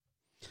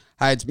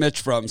Hi, it's Mitch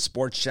from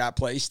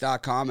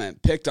sportschatplace.com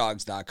and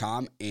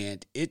pickdogs.com,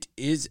 and it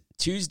is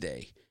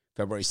Tuesday,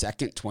 February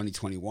 2nd,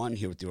 2021,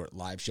 here with your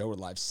live show. We're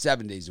live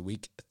 7 days a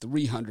week,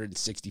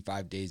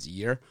 365 days a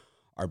year.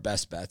 Our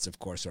best bets, of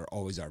course, are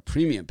always our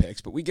premium picks,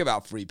 but we give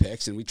out free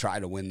picks, and we try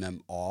to win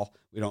them all.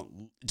 We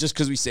don't, just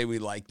because we say we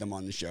like them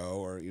on the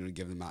show or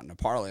give them out in a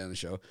parlay on the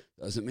show,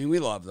 doesn't mean we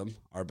love them.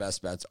 Our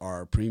best bets are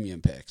our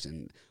premium picks,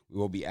 and we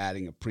will be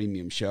adding a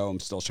premium show. I'm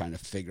still trying to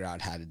figure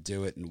out how to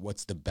do it and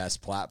what's the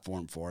best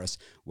platform for us,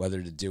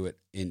 whether to do it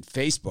in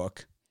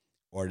Facebook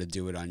or to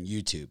do it on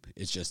YouTube.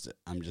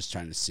 I'm just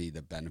trying to see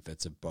the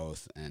benefits of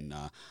both, and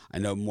I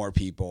know more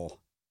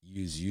people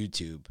use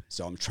YouTube,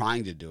 so I'm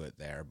trying to do it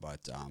there,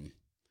 but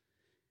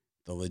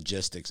the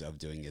logistics of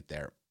doing it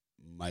there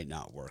might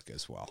not work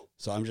as well.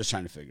 So I'm just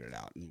trying to figure it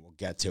out, and we'll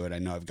get to it. I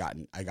know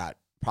I got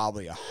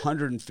probably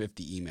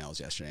 150 emails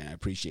yesterday, and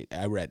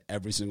I read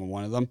every single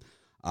one of them.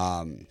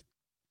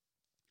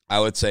 I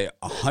would say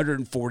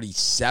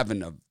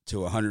 147 to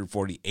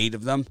 148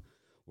 of them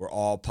were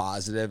all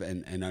positive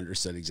and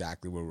understood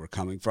exactly where we're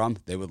coming from.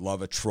 They would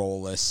love a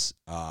troll-less,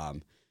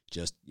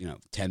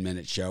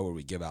 10-minute show where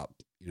we give out,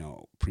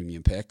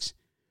 premium picks,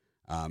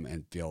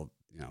 and feel,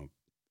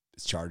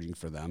 it's charging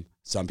for them.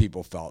 Some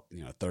people felt,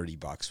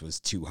 $30 was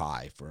too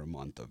high for a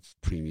month of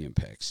premium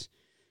picks.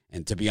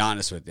 And to be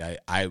honest with you,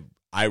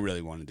 I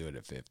really want to do it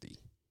at 50,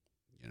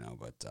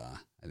 but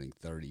I think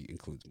 30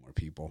 includes more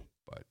people,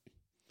 but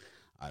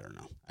I don't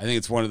know. I think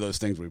it's one of those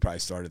things where we probably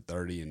start at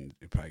 30 and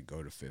we probably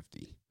go to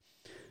 50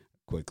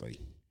 quickly,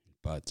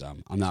 but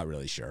I'm not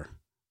really sure.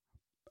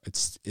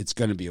 It's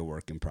going to be a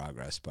work in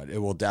progress, but it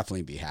will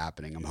definitely be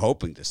happening. I'm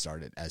hoping to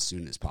start it as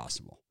soon as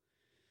possible.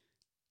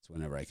 It's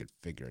whenever I could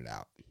figure it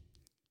out.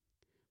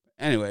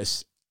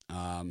 Anyways,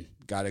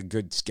 got a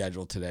good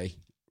schedule today.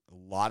 A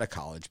lot of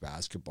college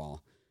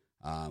basketball.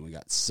 We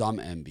got some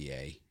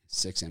NBA,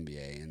 6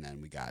 NBA, and then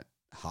we got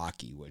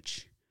hockey,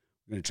 which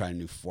we're going to try a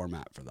new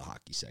format for the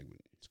hockey segment.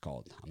 It's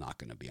called I'm Not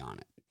Going to Be On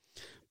It.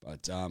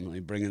 But let me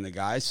bring in the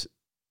guys.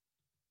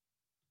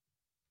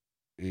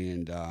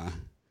 And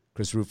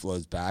Chris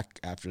Ruffalo's back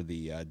after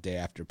the day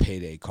after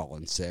payday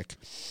calling sick.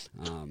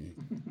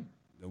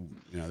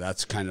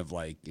 That's kind of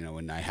like,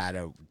 when I had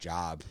a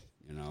job,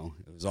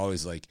 it was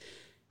always like,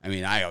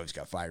 I always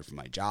got fired from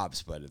my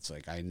jobs, but it's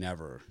like I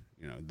never,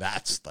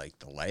 that's like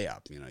the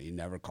layup. You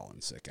never call in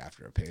sick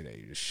after a payday.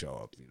 You just show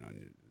up,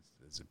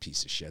 as a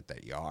piece of shit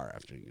that you are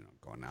after,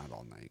 going out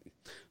all night.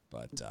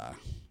 But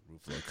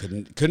Ruffalo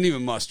couldn't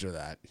even muster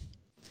that.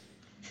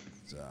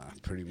 It's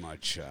pretty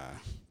much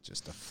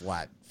just a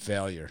flat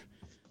failure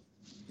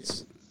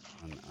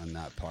on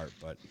that part.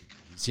 But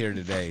he's here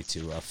today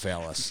to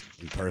fail us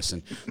in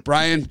person.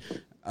 Brian,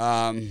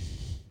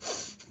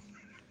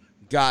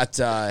 got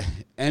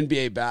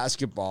NBA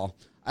basketball.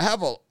 I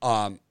have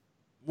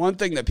one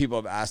thing that people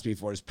have asked me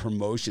for is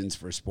promotions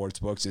for sports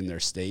books in their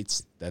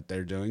states that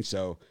they're doing.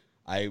 So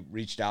I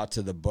reached out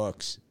to the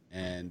books,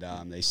 and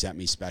they sent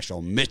me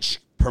special Mitch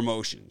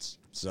promotions.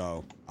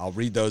 So I'll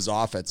read those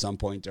off at some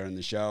point during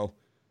the show.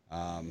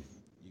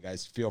 You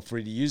guys feel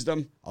free to use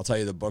them. I'll tell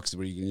you the books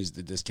where you can use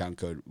the discount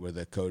code with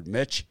the code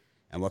Mitch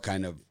and what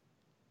kind of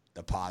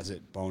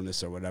deposit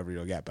bonus or whatever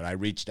you'll get. But I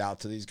reached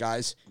out to these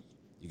guys.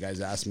 You guys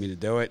asked me to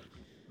do it.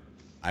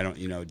 I don't,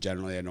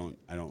 generally I don't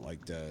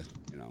like to,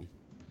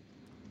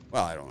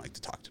 I don't like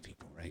to talk to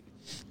people, right?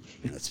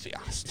 Let's be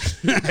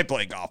honest. I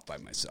play golf by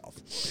myself.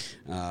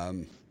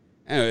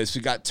 Anyways,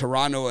 we got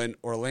Toronto and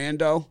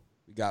Orlando.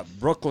 We got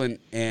Brooklyn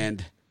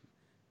and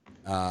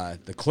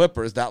the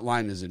Clippers. That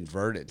line is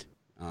inverted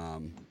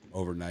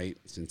overnight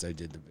since I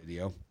did the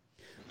video.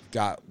 We've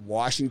got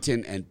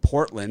Washington and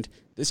Portland.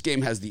 This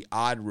game has the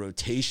odd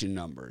rotation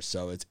numbers,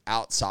 so it's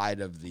outside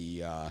of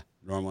the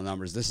normal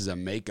numbers. This is a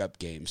makeup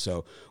game.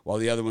 So while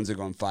the other ones are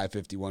going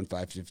 551,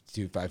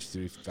 552,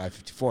 553,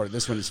 554,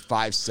 this one is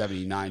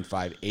 579,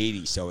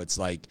 580. So it's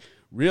like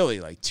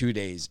really like 2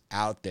 days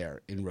out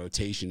there in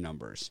rotation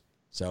numbers.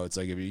 So it's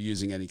like if you're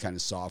using any kind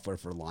of software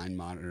for line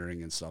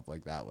monitoring and stuff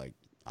like that, like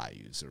I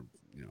use or,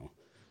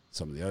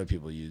 some of the other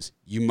people use,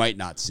 you might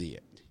not see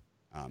it,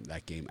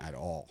 that game at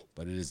all.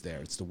 But it is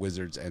there. It's the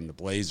Wizards and the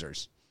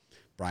Blazers.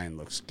 Brian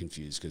looks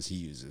confused because he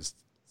uses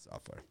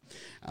software.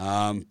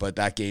 But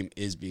that game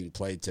is being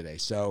played today.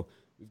 So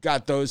we've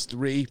got those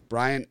three.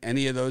 Brian,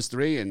 any of those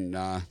three? And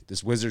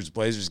this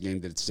Wizards-Blazers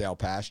game, did it sail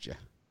past you?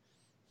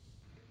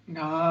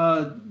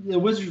 The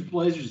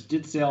Wizards-Blazers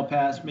did sail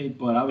past me,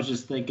 but I was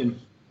just thinking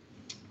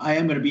I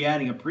am going to be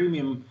adding a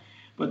premium,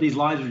 but these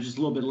lines are just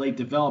a little bit late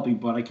developing,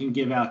 but I can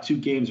give out 2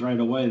 games right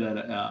away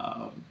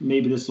that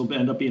maybe this will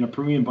end up being a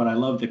premium, but I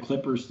love the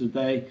Clippers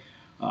today.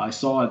 I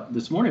saw it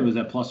this morning. It was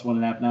at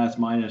 +1.5. Now it's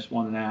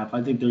 -1.5.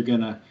 I think they're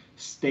going to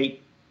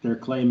state their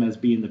claim as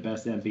being the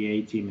best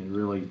NBA team and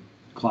really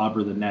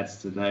clobber the Nets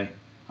today.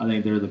 I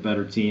think they're the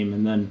better team.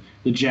 And then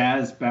the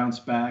Jazz bounce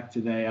back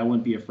today. I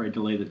wouldn't be afraid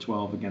to lay the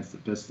 12 against the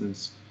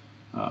Pistons.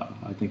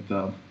 I think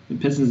the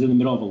Pistons in the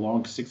middle of a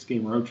long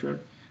 6-game road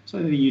trip. So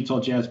I think the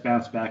Utah Jazz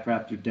bounce back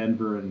after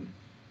Denver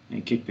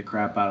and kick the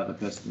crap out of the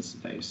Pistons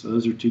today. So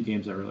those are 2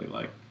 games I really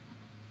like.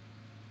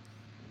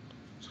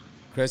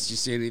 Chris, you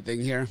see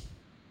anything here?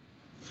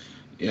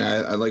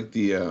 Yeah, I like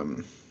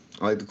the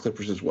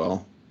Clippers as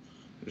well.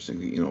 Just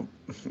thinking,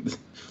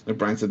 like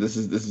Brian said, this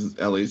is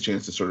LA's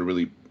chance to sort of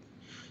really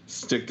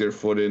stick their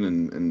foot in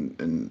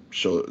and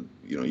show,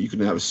 you can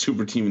have a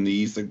super team in the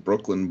East like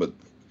Brooklyn, but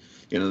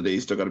at the end of the day,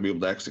 you still got to be able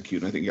to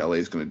execute. And I think LA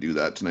is going to do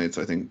that tonight.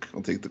 So I think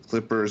I'll take the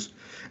Clippers.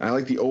 And I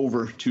like the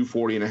over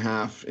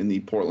 240.5 in the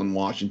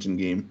Portland-Washington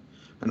game.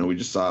 I know we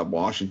just saw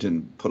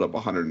Washington put up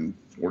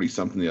 140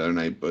 something the other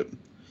night, but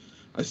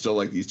I still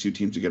like these two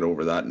teams to get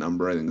over that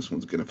number. I think this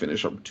one's going to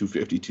finish up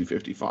 250,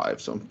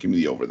 255. So give me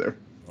the over there.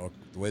 Well,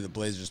 the way the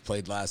Blazers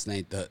played last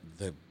night, the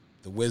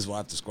Wiz will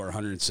have to score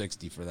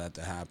 160 for that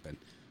to happen.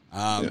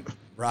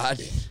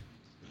 Rod?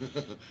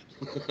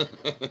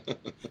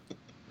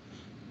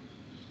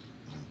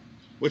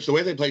 Which the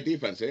way they play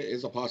defense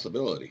is a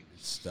possibility.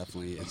 It's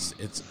definitely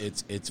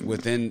it's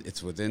within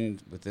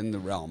the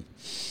realm.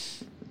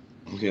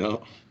 Yeah.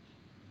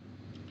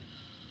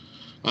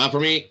 For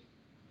me,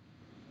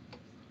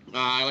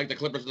 I like the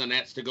Clippers and the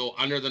Nets to go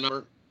under the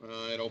number.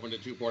 It opened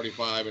at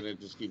 245, and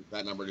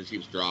that number just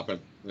keeps dropping.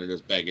 They're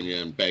just begging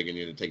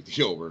you to take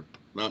the over.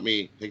 Not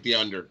me. Take the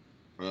under.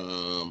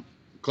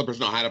 Clippers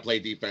know how to play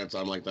defense,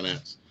 unlike the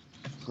Nets.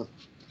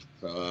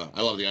 So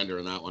I love the under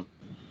in that one.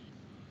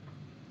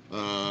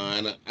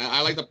 And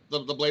I like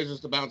the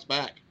Blazers to bounce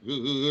back.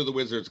 Who the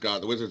Wizards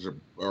got? The Wizards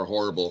are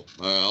horrible.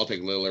 I'll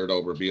take Lillard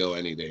over Beal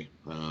any day.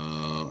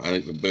 I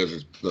think the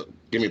Wizards.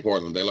 Give me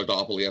Portland. They looked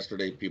awful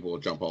yesterday. People will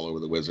jump all over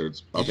the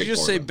Wizards. Did you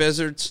just say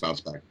Blizzards?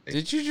 Bounce back.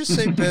 Did you just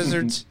say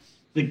Blizzards?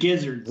 The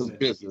Gizzards. The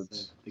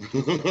Gizzards. Did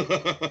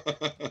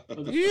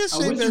you just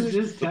say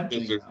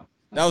Blizzards?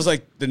 That was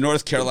like the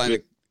North Carolina.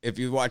 If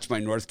you watch my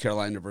North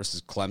Carolina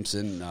versus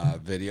Clemson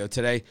video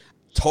today,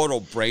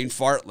 total brain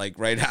fart. Like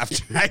right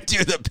after I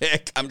do the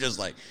pick, I'm just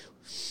like,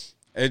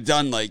 I'd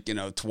done 20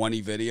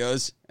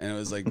 videos, and it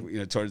was like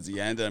towards the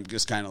end, and I'm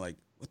just kind of like,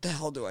 what the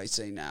hell do I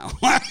say now?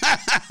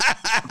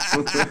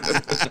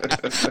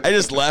 I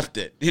just left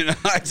it.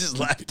 I just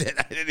left it.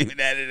 I didn't even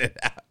edit it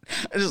out.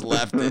 I just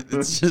left it.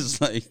 It's just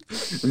like,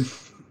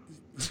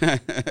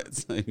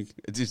 it's like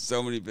I do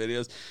so many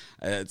videos.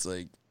 It's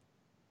like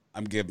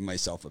I'm giving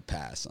myself a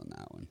pass on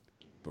that one.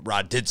 But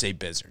Rod did say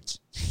Blizzards.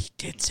 He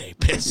did say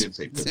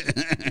Blizzards. It's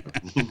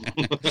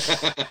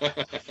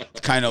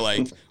kind of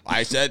like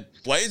I said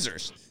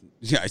Blazers.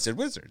 Yeah, I said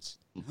Wizards.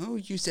 Oh,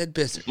 you said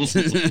Blizzards.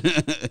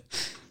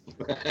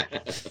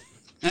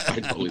 I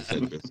totally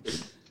said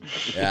this.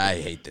 Yeah,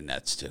 I hate the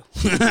Nets too.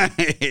 I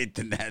hate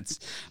the Nets.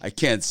 I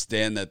can't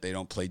stand that they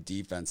don't play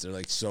defense. They're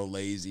like so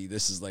lazy.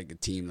 This is like a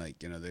team they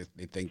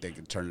think they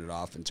can turn it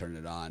off and turn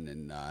it on,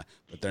 and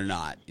but they're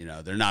not.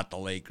 They're not the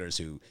Lakers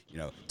who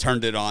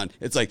turned it on.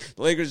 It's like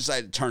the Lakers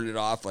decided to turn it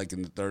off like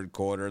in the third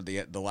quarter,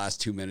 the last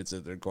 2 minutes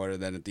of the third quarter.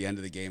 Then at the end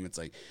of the game, it's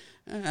like,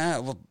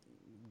 we'll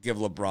give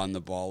LeBron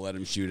the ball, let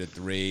him shoot a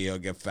three. He'll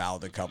get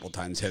fouled a couple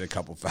times, hit a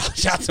couple foul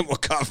shots, and we'll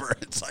cover.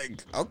 It's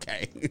like,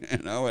 okay,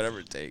 whatever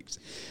it takes.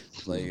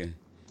 It's like a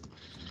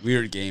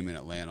weird game in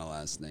Atlanta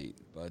last night.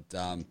 But,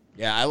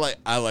 yeah, I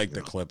like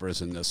the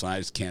Clippers in this one. I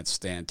just can't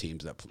stand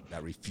teams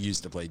that refuse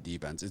to play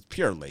defense. It's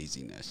pure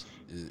laziness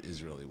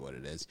is really what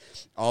it is.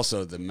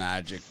 Also, the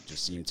Magic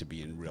just seem to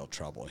be in real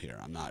trouble here.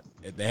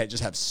 They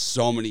just have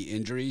so many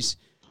injuries.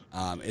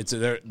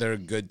 They're a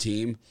good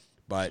team,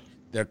 but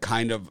they're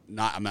kind of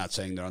not, I'm not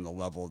saying they're on the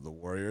level of the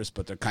Warriors,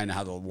 but they're kind of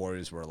how the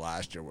Warriors were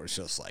last year, where it's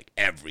just like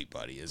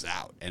everybody is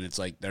out. And it's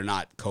like they're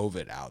not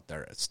COVID out,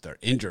 they're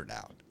injured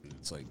out.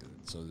 It's like,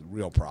 so the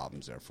real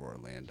problems there for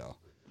Orlando.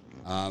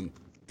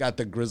 Got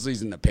the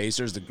Grizzlies and the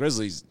Pacers. The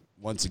Grizzlies,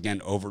 once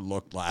again,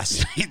 overlooked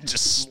last night and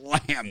just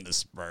slammed the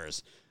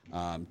Spurs.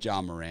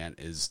 Ja Morant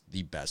is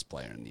the best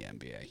player in the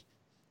NBA.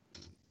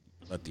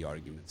 Let the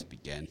arguments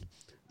begin.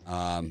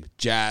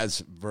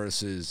 Jazz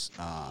versus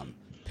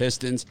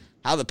Pistons.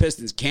 How the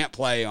Pistons can't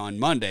play on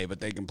Monday,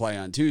 but they can play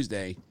on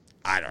Tuesday,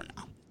 I don't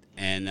know.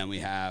 And then we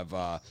have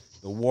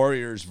the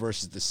Warriors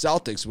versus the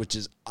Celtics, which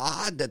is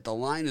odd that the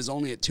line is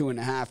only at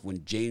 2.5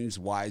 when James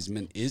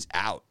Wiseman is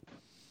out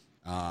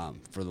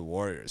for the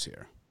Warriors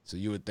here. So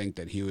you would think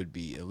that he would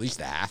be at least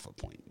a half a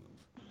point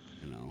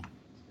move,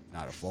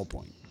 not a full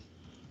point.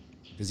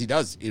 Because he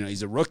does,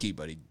 he's a rookie,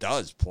 but he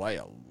does play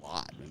a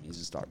lot. I mean,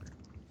 he's a starter.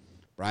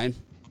 Brian?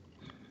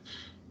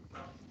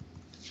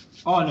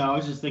 Oh, no, I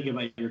was just thinking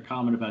about your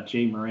comment about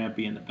Jay Morant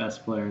being the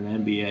best player in the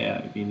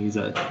NBA. I mean, he's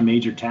a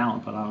major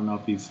talent, but I don't know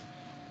if he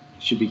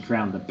should be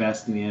crowned the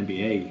best in the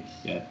NBA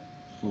yet.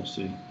 We'll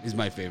see. He's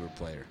my favorite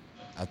player.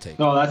 I'll take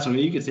it. Oh, that's what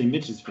you could say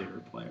Mitch's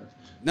favorite player.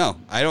 No,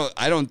 I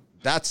don't.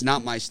 That's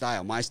not my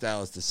style. My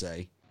style is to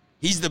say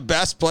he's the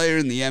best player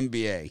in the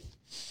NBA.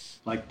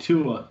 Like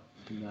Tua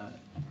in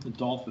the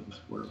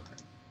Dolphins were.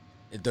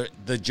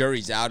 The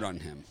jury's out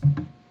on him.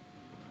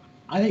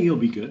 I think he'll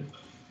be good.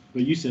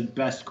 But you said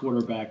best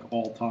quarterback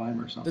all time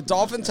or something. The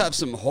Dolphins have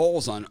some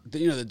holes on.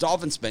 The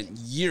Dolphins spent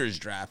years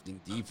drafting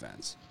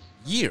defense.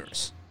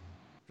 Years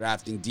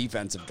drafting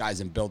defensive guys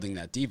and building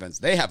that defense.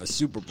 They have a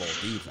Super Bowl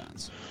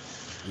defense.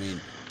 I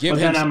mean, give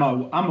him. Then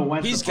I'm a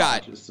Wentz he's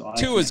got. So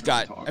Tua's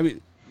got. I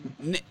mean,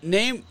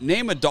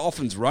 name a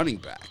Dolphins running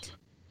back.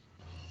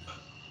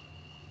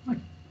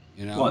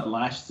 You know what,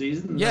 last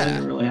season? Yeah. They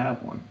didn't really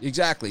have one.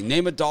 Exactly.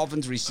 Name a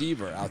Dolphins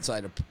receiver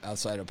outside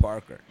of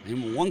Parker.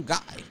 Name one guy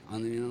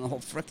on the whole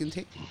freaking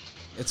team.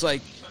 It's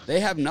like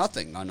they have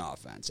nothing on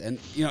offense, and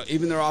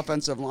even their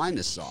offensive line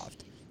is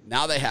soft.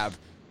 Now they have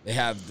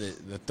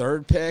the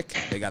third pick.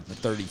 They got the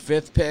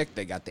 35th pick.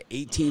 They got the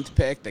 18th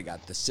pick. They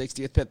got the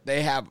 60th pick.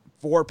 They have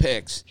 4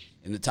 picks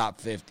in the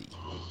top 50,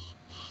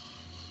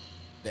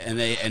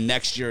 and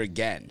next year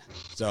again.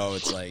 So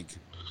it's like,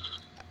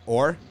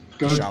 or.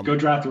 Go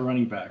draft a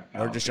running back.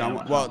 Or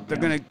Deshaun. Well, they're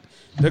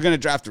gonna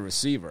draft a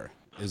receiver.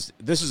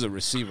 This is a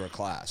receiver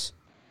class.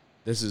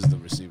 This is the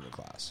receiver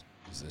class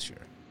this year.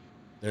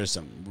 There's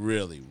some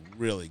really,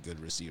 really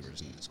good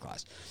receivers in this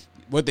class.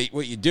 What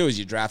you do is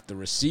you draft the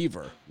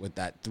receiver with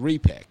that 3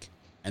 pick,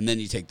 and then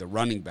you take the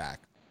running back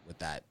with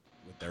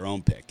their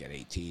own pick at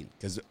 18,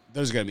 because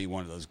there's gonna be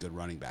one of those good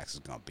running backs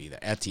that's gonna be there.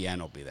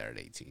 Etienne will be there at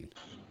 18.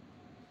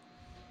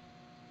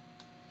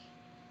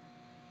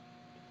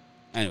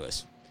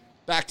 Anyways.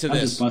 Back to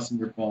this. Just busting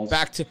your balls.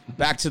 Back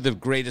to the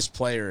greatest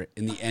player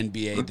in the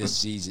NBA this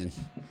season.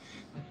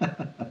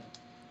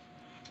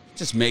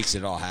 Just makes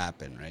it all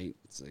happen, right?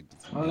 It's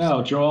I don't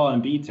know. Joel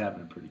Embiid's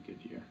having a pretty good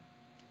year.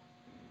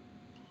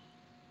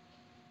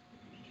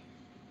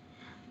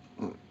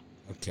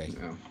 Okay.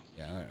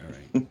 Yeah. All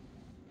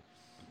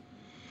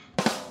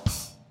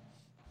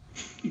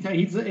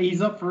right.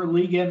 He's up for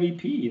league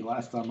MVP.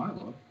 Last time I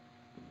looked.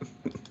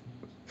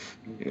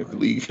 Yeah,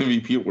 league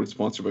MVP award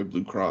sponsored by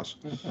Blue Cross.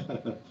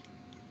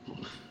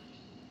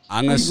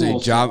 I'm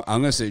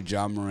gonna say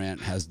John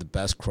Morant has the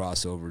best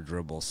crossover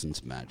dribble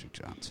since Magic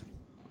Johnson.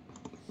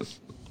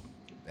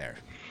 There,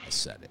 I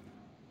said it.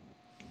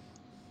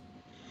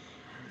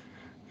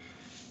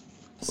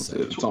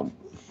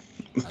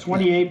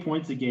 28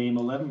 points a game,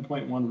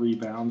 11.1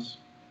 rebounds,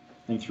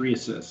 and 3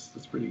 assists.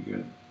 That's pretty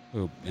good.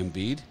 Who,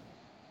 Embiid?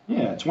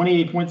 Yeah,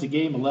 28 points a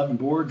game, 11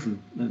 boards,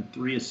 and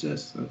 3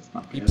 assists. That's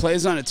not bad. He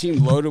plays on a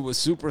team loaded with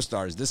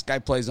superstars. This guy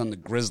plays on the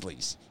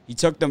Grizzlies. He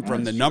took them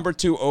from the number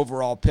 2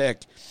 overall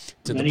pick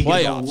to the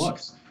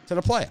playoffs. To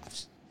the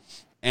playoffs.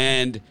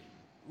 And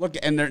look,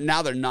 and they're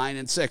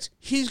 9-6.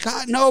 He's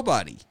got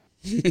nobody.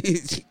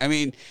 I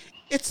mean,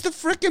 it's the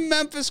freaking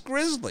Memphis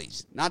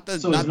Grizzlies.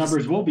 His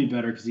numbers will be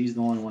better because he's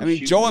the only one. I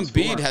mean, Joel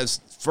Embiid has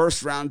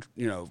first round,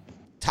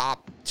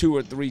 top 2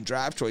 or 3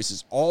 draft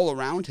choices all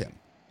around him,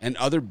 and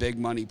other big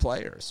money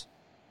players.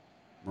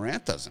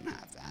 Morant doesn't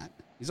have that.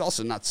 He's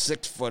also not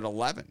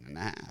 6'11" and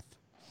a half.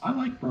 I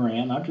like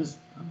Morant. I'm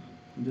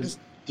just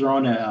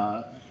throwing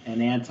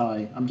an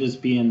anti. I'm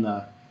just being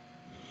the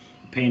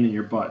pain in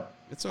your butt.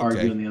 It's okay.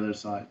 Arguing the other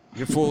side.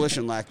 You're foolish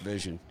and lack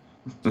vision.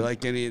 Do you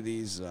like any of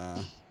these?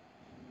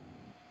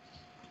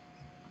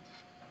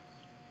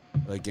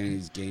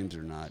 Games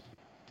or not?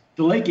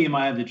 The late game,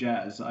 I had the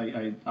Jazz.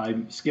 I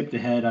skipped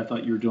ahead. I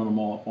thought you were doing them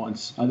all at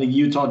once. I think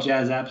Utah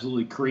Jazz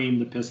absolutely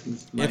creamed the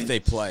Pistons tonight. If they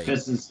play,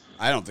 Pistons.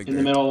 I don't think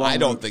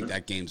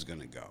that game's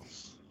going to go.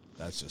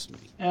 That's just me.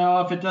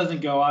 If it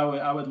doesn't go,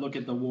 I would look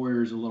at the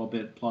Warriors a little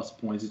bit plus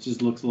points. It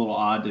just looks a little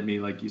odd to me,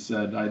 like you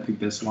said. I think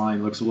this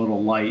line looks a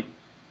little light,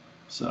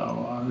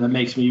 so that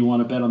makes me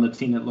want to bet on the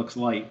team that looks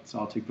light. So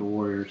I'll take the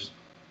Warriors.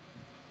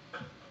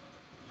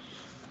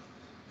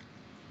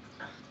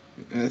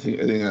 I think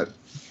that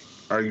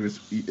argument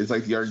is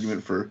like the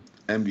argument for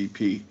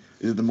MVP.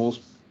 Is it the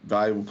most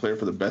valuable player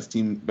for the best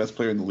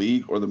player in the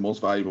league, or the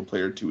most valuable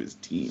player to his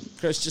team?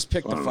 Chris, just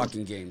pick the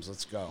fucking games.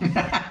 Let's go.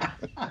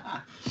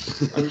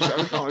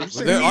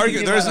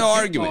 There's no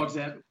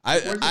argument. I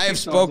have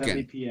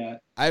spoken.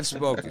 I have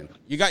spoken.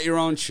 You got your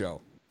own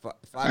show.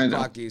 5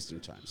 o'clock Eastern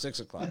time.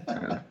 6 o'clock.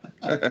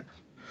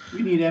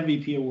 We need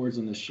MVP awards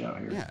on this show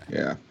here.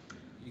 Yeah.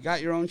 You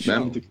got your own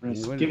show. Give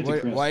it to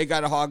Chris. Why you got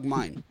to hog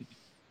mine?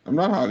 I'm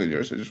not hogging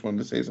yours. I just wanted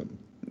to say something.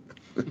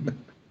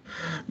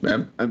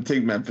 I'm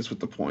taking Memphis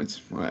with the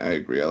points. I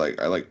agree. I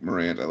like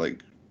Morant. I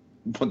like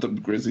what the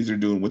Grizzlies are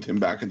doing with him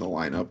back in the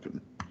lineup, and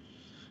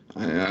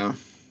I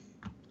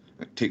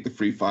take the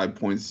free 5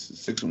 points,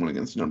 6-1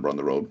 against the number on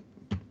the road.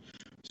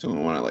 It's the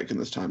only one I like in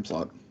this time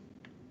slot.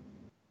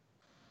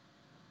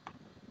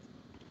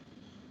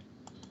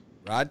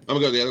 Rod? I'm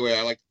gonna go the other way.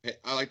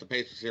 I like the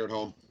Pacers here at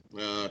home.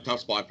 Tough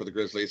spot for the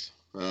Grizzlies.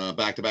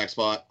 Back-to-back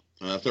spot.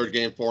 Third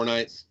game, 4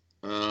 nights.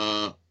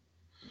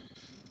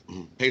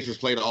 Pacers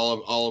played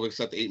all of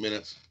except 8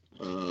 minutes.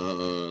 The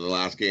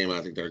last game,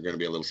 I think they're going to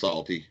be a little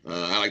salty.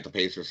 I like the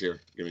Pacers here.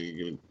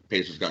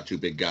 Pacers got 2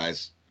 big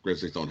guys.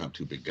 Grizzlies don't have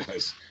 2 big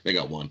guys. They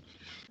got 1.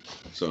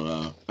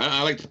 So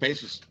I like the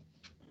Pacers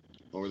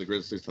over the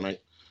Grizzlies tonight.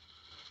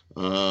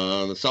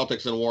 The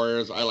Celtics and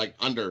Warriors, I like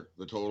under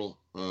the total.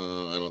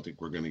 I don't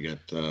think we're going to get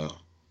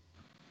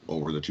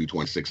over the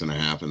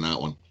 226.5 in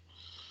that one.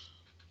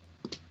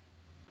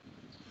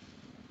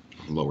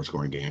 Lower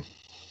scoring game.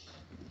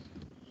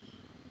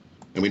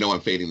 And we know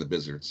I'm fading the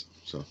Blizzards,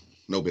 so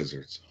no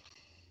Blizzards.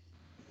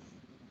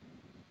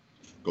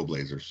 Go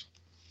Blazers.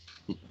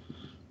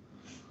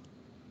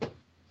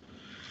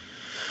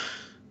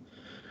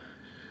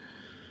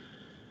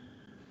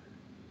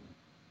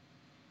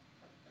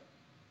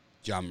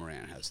 John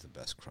Morant has the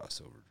best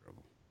crossover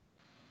dribble.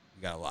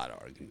 You got a lot of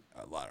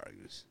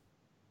arguments.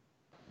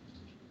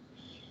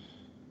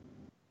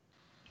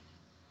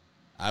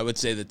 I would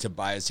say that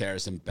Tobias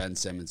Harris and Ben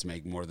Simmons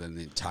make more than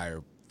the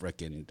entire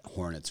frickin'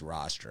 Hornets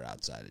roster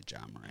outside of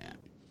John Morant.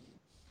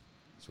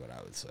 That's what I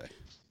would say.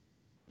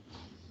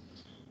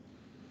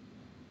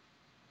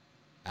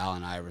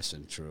 Allen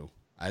Iverson, true.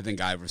 I think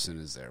Iverson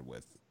is there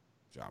with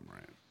John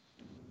Morant.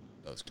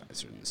 Those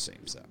guys are in the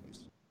same sentence.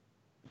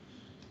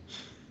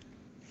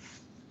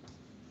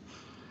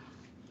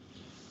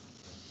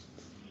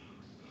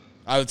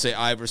 I would say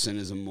Iverson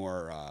is a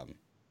more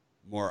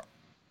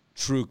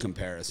true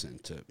comparison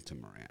to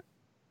Morant.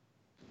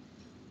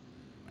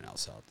 Anyone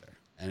else out there?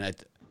 And I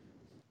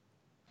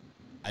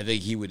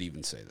think he would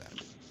even say that.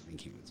 I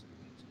think he would say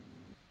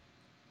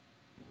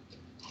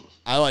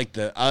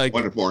that. I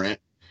wonder if Morant.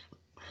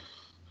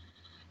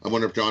 I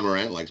wonder if John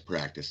Morant likes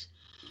practice.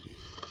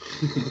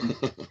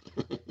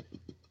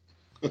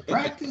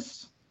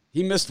 Practice?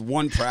 He missed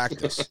one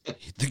practice.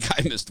 The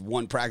guy missed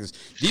one practice.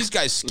 These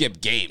guys skip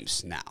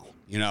games now.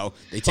 You know,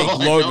 they take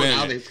load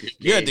management.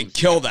 You had to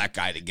kill that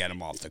guy to get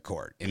him off the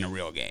court in a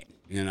real game.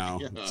 You know,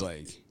 it's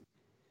like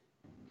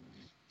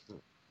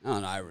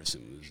Allen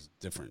Iverson was a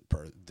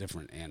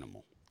different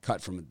animal,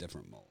 cut from a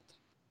different mold.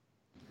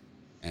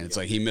 And it's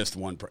like he missed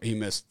one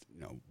practice.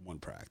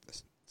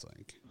 It's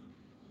like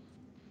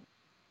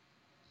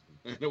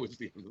it was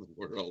the end of the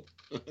world.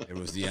 It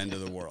was the end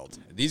of the world.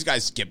 These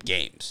guys skip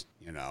games,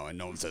 you know, and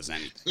no one says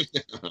anything.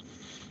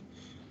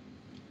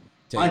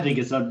 I think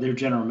it's up to their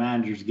general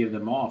managers to give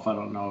them off. I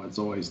don't know if it's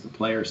always the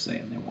players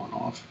saying they want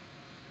off.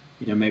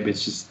 You know, maybe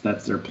it's just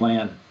that's their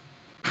plan.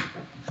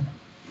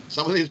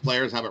 Some of these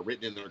players have it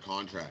written in their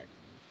contract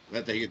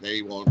that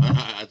they won't.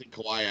 I think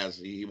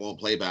Kawhi he won't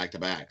play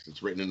back-to-backs.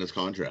 It's written in his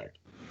contract.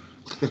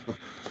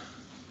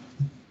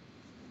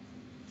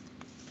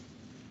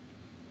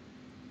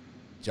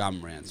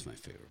 John Morant's my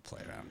favorite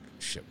player. I don't give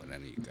a shit what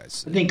any of you guys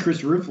say. I think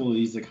Chris Ruffalo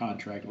needs a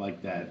contract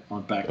like that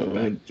on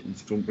back-to-back.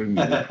 Don't bring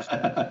me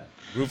that.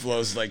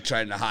 Ruffalo's like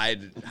trying to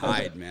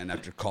hide, man,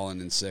 after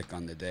calling in sick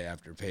on the day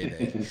after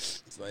payday.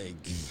 It's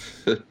like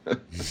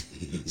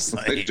he's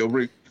like don't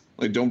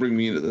bring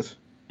me into this.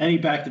 Any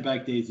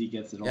back-to-back days he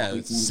gets it all. Yeah,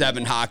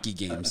 7 hockey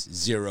games,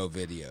 0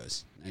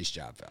 videos. Nice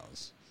job,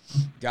 fellas.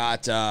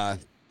 Got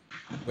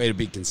way to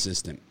be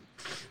consistent.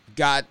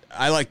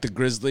 I like the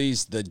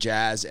Grizzlies, the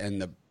Jazz,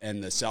 and the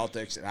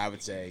Celtics, and I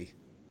would say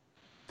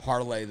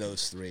parlay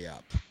those 3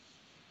 up.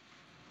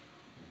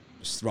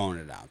 Just throwing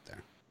it out there.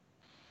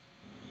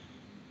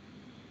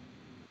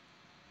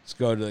 Let's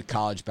go to the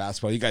college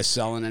basketball. You guys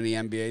selling any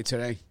NBA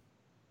today?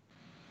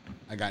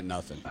 I got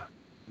nothing.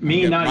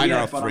 Me, not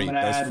yet, but I'm going to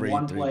add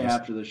one play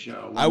after the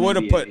show.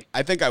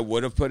 I think I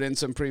would have put in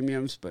some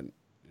premiums, but, you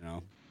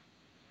know.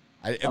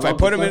 If I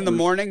put them in the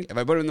morning,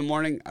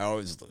 I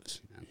always lose.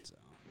 Man. So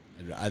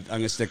I'm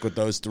going to stick with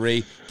those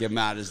 3. Give them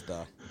out as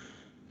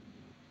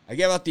I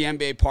gave out the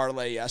NBA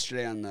parlay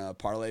yesterday on the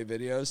parlay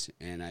videos,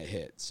 and I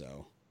hit.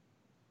 So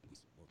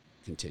we'll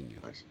continue.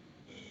 Nice.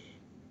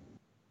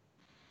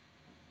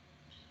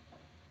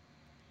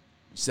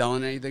 You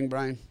selling anything,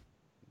 Brian?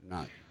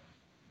 Not.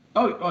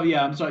 Oh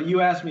yeah. I'm sorry.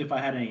 You asked me if I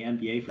had any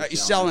NBA for you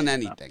selling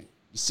anything?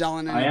 You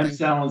selling anything? I am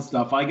selling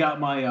stuff. I got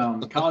my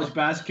college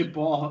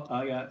basketball.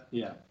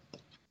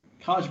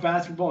 College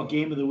basketball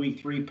game of the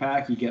week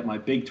 3-pack. You get my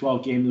Big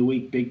 12 game of the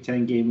week, Big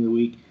 10 game of the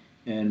week,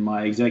 and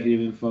my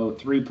executive info.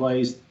 3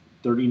 plays,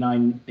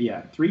 $39.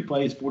 Yeah, 3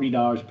 plays,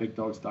 $40.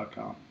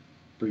 PickDogs.com.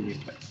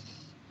 Premium picks.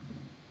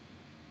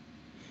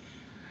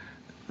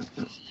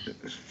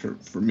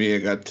 For me, I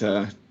got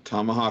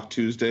Tomahawk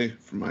Tuesday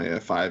for my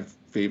 5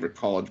 favorite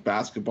college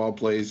basketball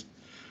plays.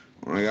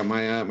 I got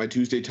my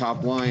Tuesday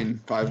top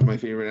line, 5 of my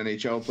favorite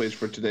NHL plays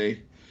for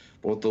today.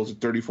 Both those are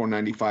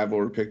 $34.95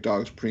 over Pick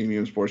Dogs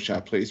Premium, Sports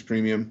Chat Plays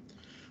Premium.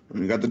 And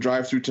we got the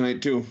drive-through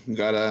tonight too. We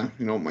got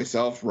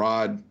myself,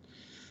 Rod,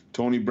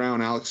 Tony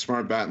Brown, Alex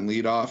Smart batting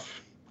leadoff,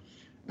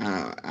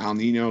 Al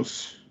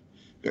Ninos,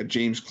 got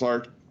James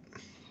Clark.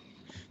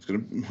 He's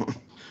gonna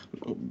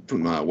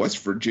from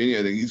West Virginia.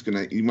 I think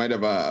he might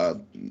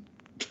have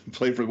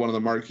play for one of the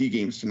marquee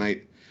games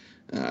tonight.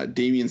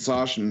 Damian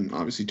Sosh and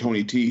obviously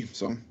Tony T.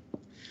 So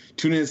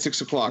tune in at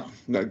 6:00.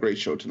 We got a great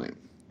show tonight.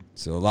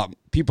 So a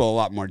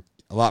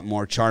lot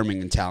more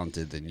charming and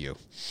talented than you.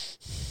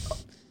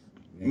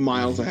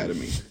 Miles ahead of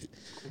me.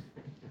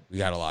 We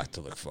got a lot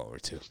to look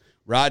forward to.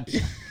 Rod,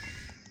 in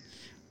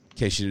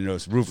case you didn't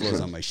notice,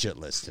 Ruffalo's on my shit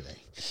list today.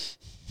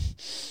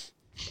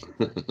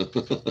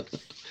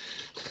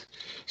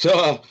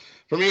 So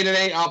for me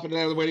today, off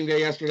another winning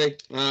day yesterday.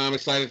 I'm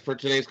excited for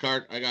today's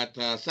card. I got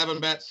 7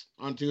 bets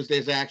on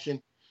Tuesday's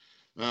action.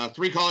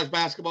 3 college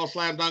basketball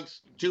slam dunks,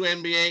 2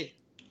 NBA,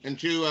 and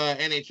 2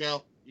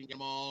 NHL. You can get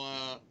them all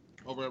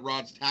over at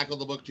Rod's Tackle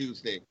the Book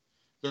Tuesday.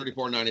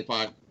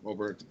 $34.95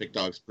 over at the Big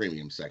Dogs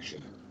Premium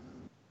section.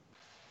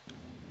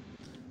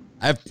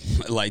 My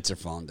lights are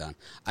falling down.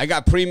 I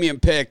got premium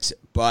picks,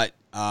 but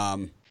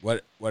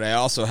what I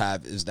also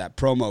have is that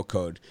promo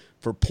code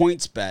for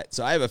PointsBet.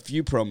 So I have a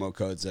few promo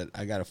codes that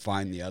I got to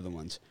find the other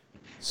ones.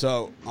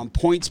 So on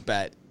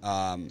PointsBet,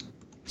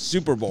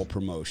 Super Bowl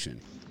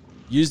promotion,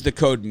 use the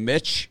code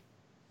Mitch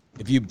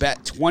if you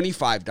bet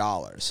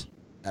 $25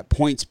 at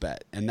PointsBet,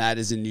 and that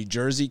is in New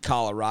Jersey,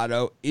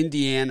 Colorado,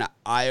 Indiana,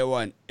 Iowa,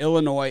 and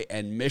Illinois,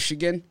 and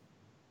Michigan.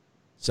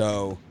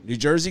 So New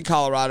Jersey,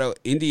 Colorado,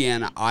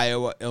 Indiana,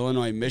 Iowa,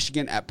 Illinois,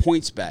 Michigan at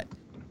PointsBet.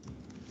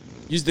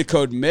 Use the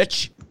code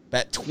Mitch,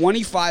 bet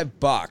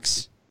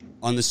 $25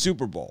 on the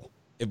Super Bowl.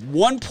 If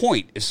 1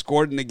 point is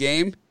scored in the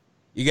game,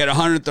 you get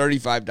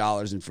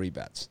 $135 in free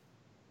bets.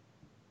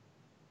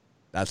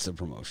 That's the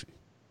promotion.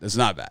 That's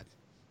not bad.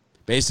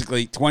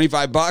 Basically,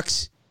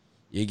 $25,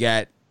 you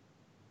get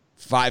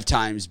 5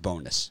 times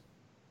bonus.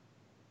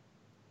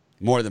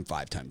 More than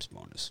 5 times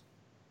bonus.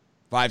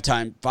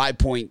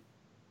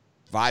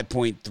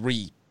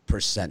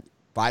 5.3%.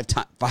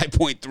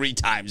 5.3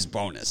 times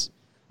bonus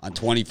on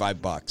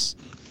 $25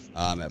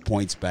 at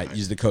PointsBet.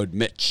 Use the code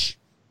Mitch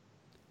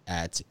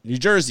at New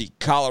Jersey,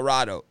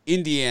 Colorado,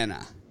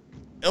 Indiana,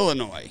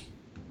 Illinois,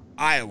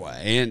 Iowa,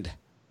 and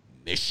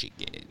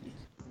Michigan.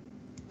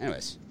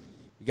 Anyways,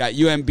 we got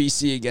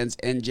UMBC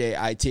against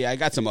NJIT. I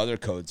got some other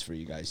codes for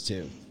you guys,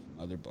 too.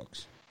 Other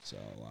books. So,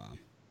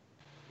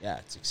 yeah,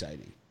 it's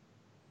exciting.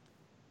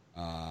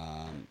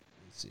 Let's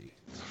see.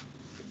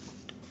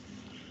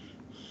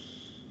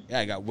 Yeah,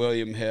 I got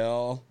William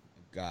Hill.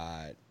 I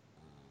got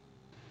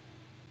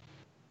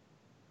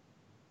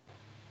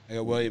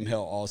William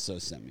Hill also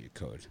sent me a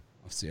code.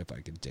 I'll see if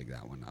I can dig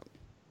that one up.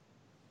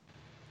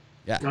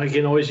 Yeah. Now you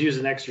can always use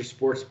an extra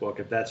sports book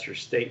if that's your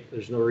state.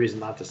 There's no reason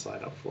not to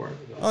sign up for it.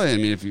 Oh, I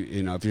mean, if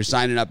you're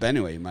signing up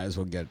anyway, you might as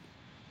well get,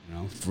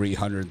 free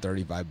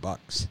 $135.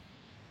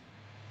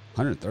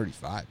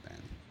 $135, man.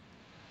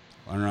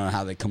 I don't know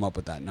how they come up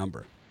with that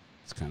number.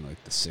 It's kind of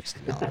like the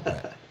 $60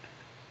 bet.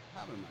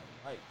 How am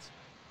I right?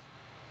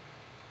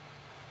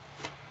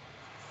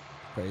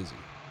 Crazy.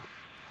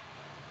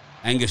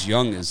 Angus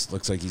Young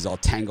looks like he's all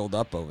tangled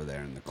up over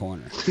there in the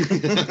corner.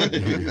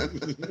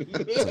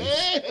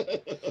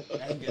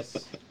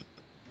 Angus.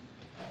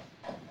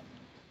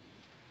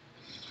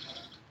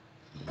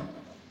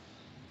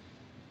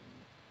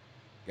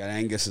 Got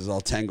Angus is all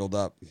tangled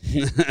up.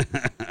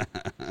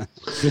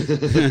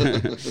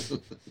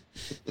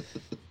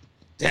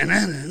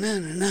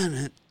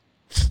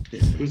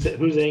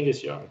 Who's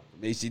Angus Young?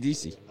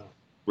 AC/DC.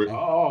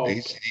 Oh,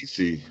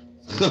 AC/DC.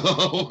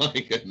 Oh my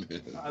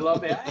goodness! I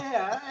love it.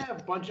 I have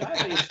a bunch of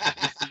favorites.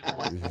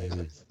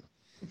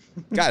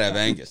 Gotta have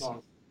Angus.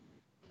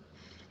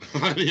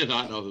 How do you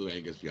not know who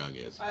Angus Young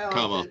is?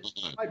 Come on.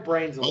 My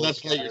brain's a well, little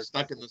that's why tired. you're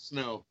stuck in the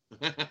snow.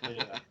 Yeah,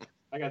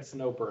 I got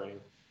snow brain.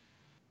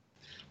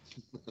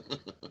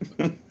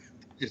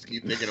 Just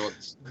keep thinking about.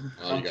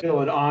 I'm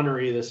feeling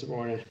ornery this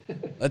morning.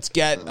 Let's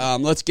get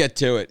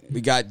to it.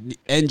 We got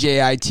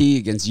NJIT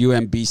against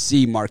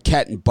UMBC,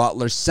 Marquette and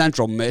Butler,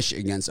 Central Mich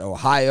against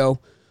Ohio.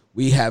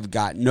 We have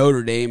got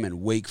Notre Dame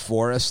and Wake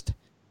Forest.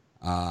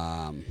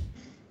 We've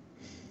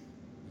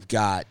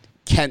got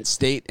Kent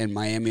State and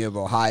Miami of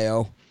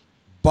Ohio,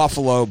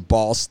 Buffalo,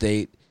 Ball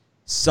State,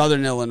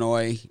 Southern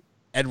Illinois,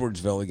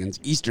 Edwardsville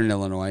against Eastern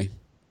Illinois,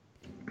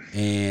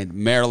 and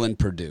Maryland,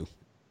 Purdue,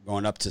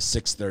 going up to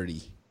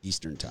 6:30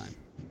 Eastern time.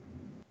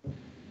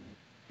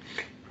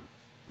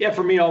 Yeah,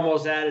 for me,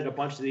 almost added a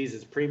bunch of these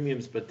as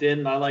premiums, but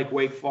then I like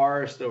Wake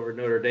Forest over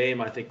Notre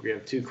Dame. I think we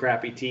have 2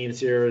 crappy teams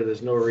here.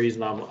 There's no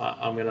reason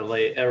I'm going to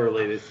lay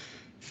this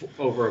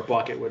over a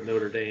bucket with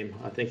Notre Dame.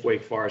 I think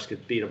Wake Forest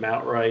could beat them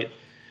outright.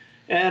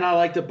 And I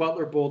like the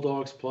Butler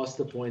Bulldogs plus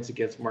the points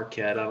against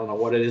Marquette. I don't know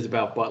what it is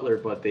about Butler,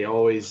 but they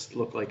always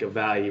look like a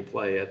value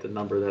play at the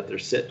number that they're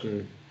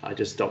sitting. I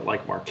just don't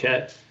like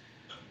Marquette.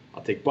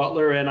 I'll take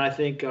Butler, and I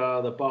think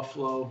the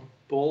Buffalo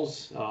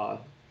Bulls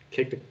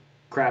kicked the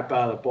crap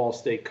out of the Ball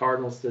State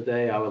Cardinals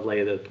today. I would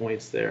lay the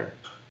points there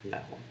in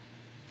that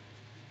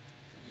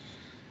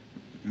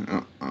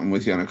one. I'm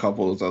with you on a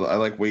couple of those. I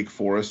like Wake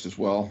Forest as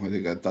well. I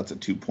think that's a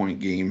 2-point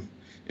game.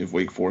 If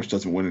Wake Forest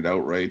doesn't win it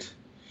outright,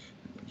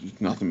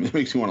 there's nothing that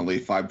makes you want to lay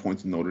 5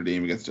 points in Notre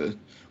Dame against a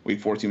Wake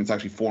Forest team. It's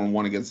actually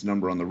 4-1 against the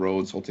number on the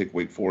road, so I'll take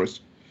Wake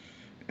Forest.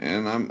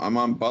 And I'm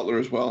on Butler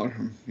as well. Or,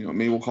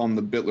 maybe we'll call them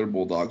the Bitler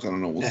Bulldogs. I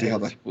don't know. We'll see how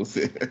that. We'll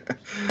see.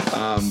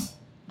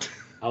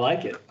 I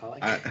like it.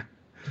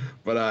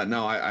 But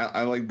no,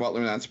 I like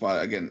Butler in that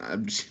spot. Again,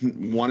 I'm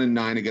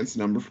 1-9 against the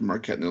number from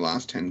Marquette in their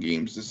last 10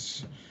 games.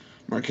 This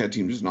Marquette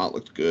team does not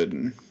look good,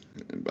 and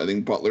I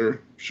think Butler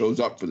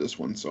shows up for this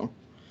one. So,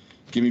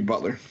 give me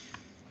Butler.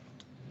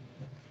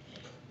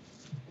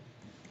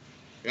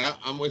 Yeah,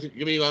 I'm with you.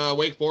 Give me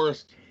Wake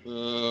Forest.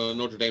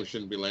 Notre Dame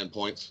shouldn't be laying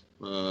points.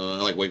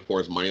 I like Wake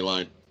Forest money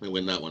line. They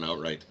win that one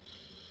outright.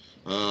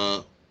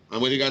 I'm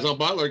with you guys on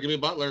Butler. Give me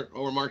Butler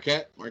over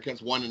Marquette.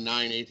 Marquette's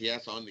 1-9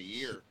 ATS on the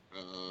year.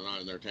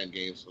 Not in their 10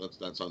 games. So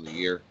that's on the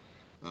year.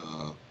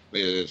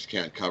 They just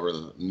can't cover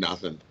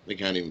nothing. They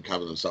can't even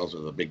cover themselves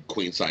with a big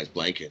queen size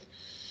blanket.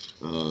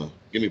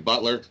 Give me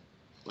Butler.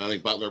 I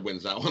think Butler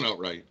wins that one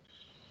outright.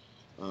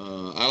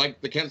 I like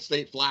the Kent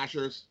State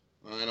Flashers.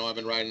 I know I've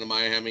been riding to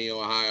Miami,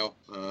 Ohio,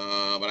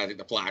 but I think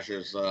the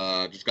Flashers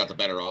just got the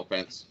better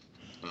offense.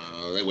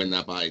 They win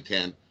that by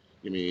 10.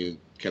 Give me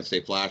Kent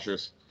State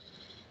Flashers.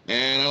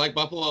 And I like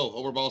Buffalo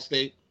over Ball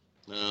State.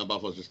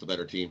 Buffalo's just a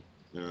better team.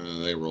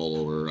 They roll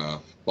over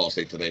Ball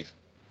State today.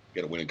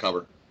 Get a winning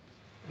cover.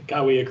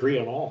 God, we agree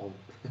on all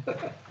of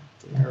them.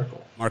 It's a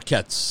miracle.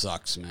 Marquette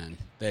sucks, man.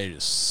 They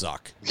just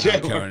suck. I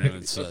don't care what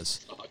anyone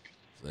says. Like,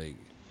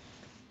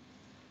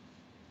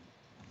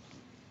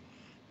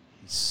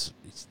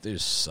 they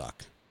just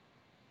suck.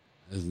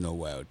 There's no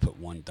way I would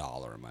put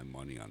 $1 of my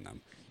money on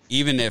them.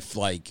 Even if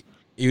I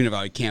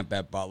can't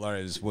bet Butler,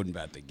 I just wouldn't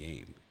bet the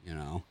game, you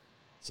know?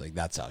 It's like,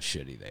 that's how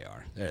shitty they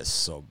are. They're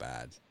just so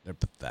bad. They're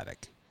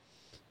pathetic.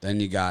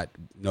 Then you got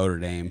Notre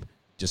Dame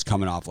just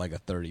coming off like a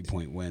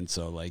 30-point win.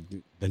 So, like,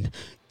 the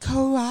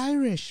Go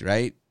Irish,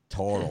 right?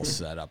 Total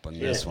setup on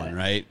this one,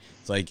 right?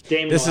 It's like,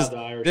 this is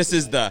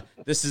the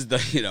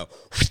you know,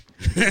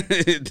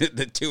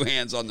 the two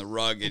hands on the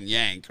rug and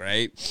yank,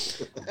 right?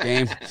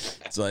 Game.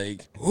 It's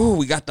like, ooh,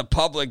 we got the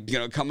public, you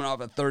know, coming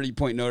off a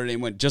 30-point Notre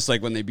Dame win, just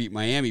like when they beat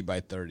Miami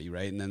by 30,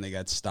 right? And then they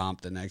got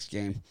stomped the next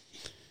game,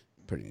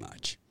 pretty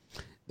much.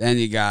 Then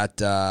you got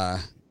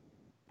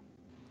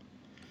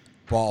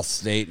Ball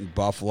State and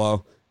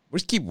Buffalo. We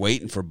just keep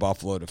waiting for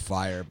Buffalo to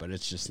fire, but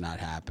it's just not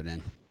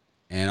happening.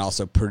 And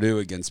also Purdue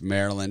against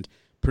Maryland.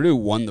 Purdue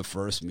won the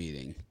first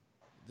meeting.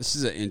 This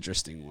is an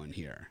interesting one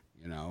here,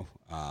 you know.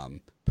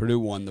 Purdue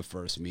won the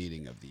first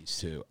meeting of these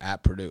two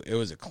at Purdue. It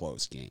was a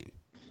close game.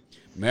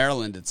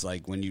 Maryland, it's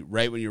like when you're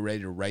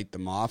ready to write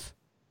them off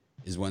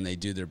is when they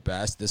do their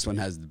best. This one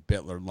has the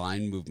Bittler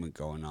line movement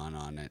going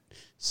on it,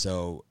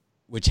 so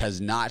which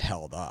has not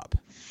held up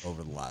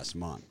over the last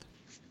month.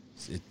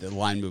 The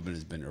line movement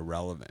has been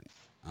irrelevant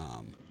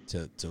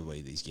to the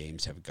way these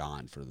games have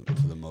gone for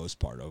the most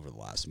part over the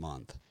last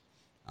month.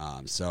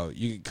 So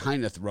you can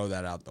kind of throw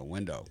that out the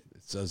window.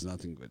 It does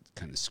nothing but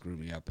kind of screw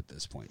me up at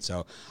this point.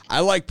 So I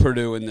like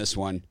Purdue in this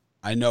one.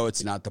 I know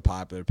it's not the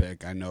popular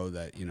pick. I know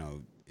that, you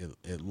know,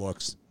 it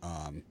looks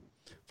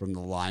from the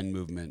line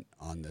movement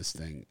on this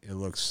thing, it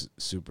looks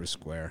super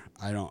square.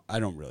 I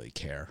don't really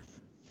care.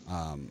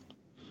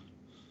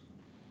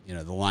 You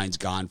know, the line's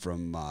gone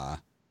from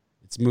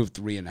it's moved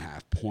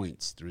 3.5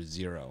 points through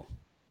 0.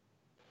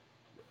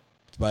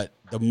 But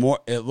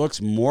it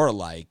looks more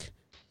like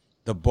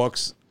the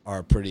books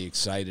are pretty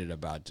excited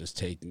about just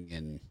taking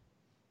in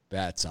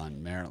bets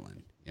on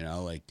Maryland. You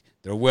know, like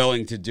they're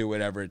willing to do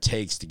whatever it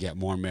takes to get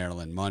more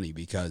Maryland money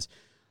because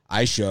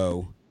I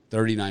show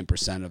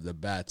 39% of the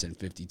bets and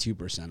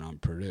 52% on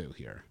Purdue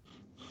here.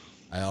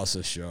 I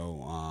also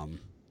show,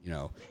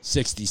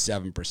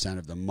 67%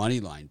 of the money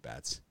line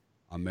bets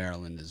on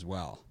Maryland as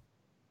well.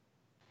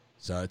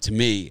 So to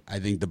me, I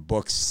think the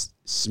books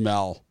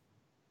smell,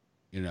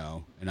 you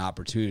know, an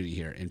opportunity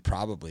here in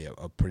probably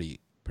a pretty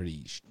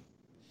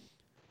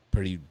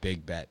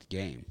big bet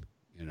game,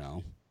 you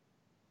know.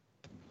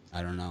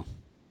 I don't know.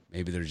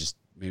 Maybe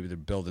they're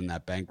building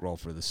that bankroll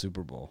for the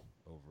Super Bowl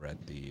over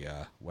at the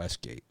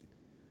Westgate.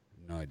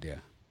 No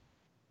idea.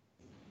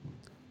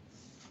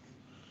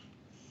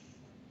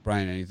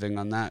 Brian, anything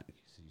on that?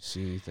 You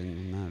see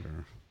anything on that,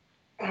 or?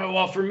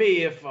 Well, for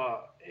me, if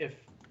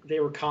they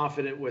were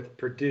confident with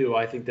Purdue,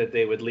 I think that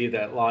they would leave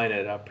that line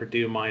at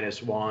Purdue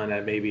 -1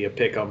 and maybe a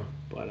pick 'em.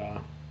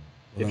 But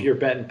if you're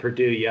betting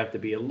Purdue, you have to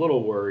be a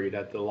little worried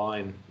at the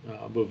line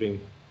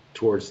moving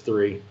towards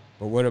 3.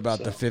 But what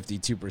about the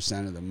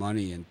 52% of the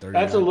money and 30?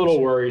 That's a little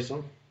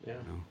worrisome. Yeah,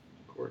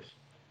 of course.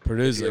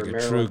 Purdue's if you're like a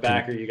Maryland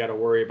backer, you got to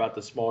worry about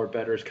the smaller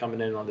bettors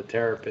coming in on the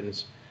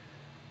Terrapins.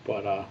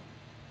 But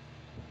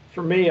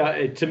for me,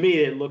 to me,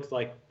 it looks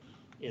like,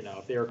 you know,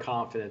 if they were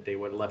confident, they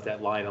would have left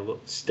that line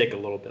stick a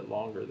little bit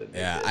longer than they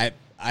did.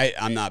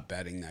 I'm not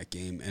betting that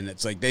game, and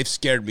it's like they've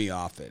scared me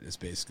off it. Is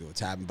basically what's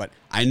happened. But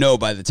I know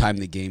by the time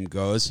the game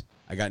goes,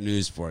 I got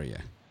news for you.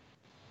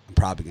 I'm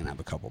probably gonna have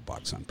a couple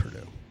bucks on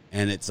Purdue,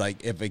 and it's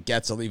like if it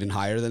gets even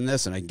higher than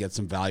this, and I can get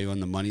some value on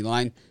the money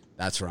line,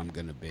 that's where I'm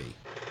gonna be.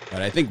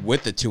 But I think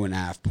with the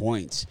 2.5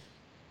 points,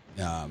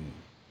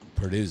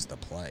 Purdue's the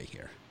play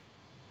here.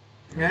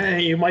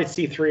 You might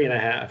see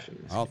 3.5.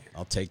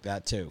 I'll take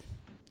that too.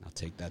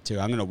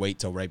 I'm going to wait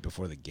till right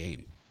before the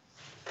game.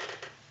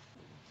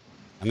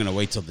 I'm going to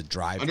wait till the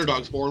drive.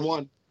 Underdogs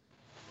 4-1.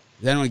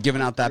 Is anyone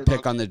giving out that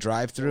pick on the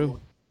drive-through,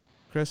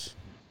 Chris?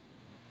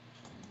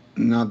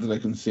 Not that I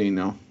can see,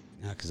 no.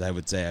 No, because I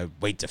would say I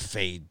would wait to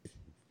fade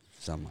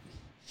someone.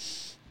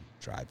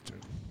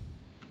 Drive-through.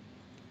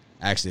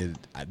 Actually,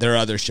 there are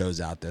other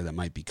shows out there that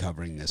might be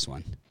covering this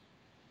one.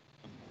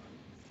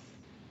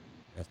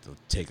 You have to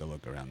take a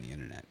look around the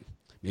internet.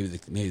 Maybe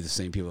the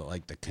same people that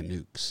like the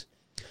Canucks.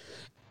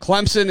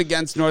 Clemson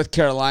against North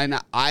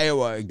Carolina.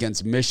 Iowa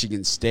against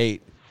Michigan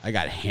State. I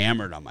got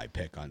hammered on my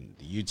pick on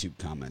the YouTube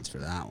comments for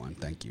that one.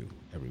 Thank you,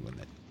 everyone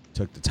that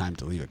took the time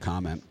to leave a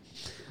comment.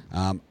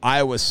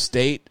 Iowa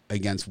State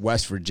against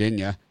West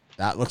Virginia.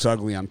 That looks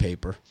ugly on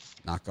paper.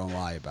 Not going to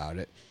lie about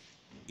it.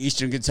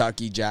 Eastern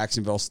Kentucky,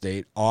 Jacksonville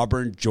State.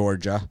 Auburn,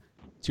 Georgia.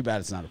 Too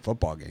bad it's not a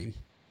football game.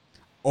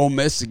 Ole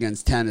Miss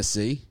against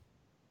Tennessee.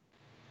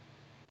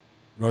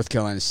 North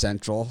Carolina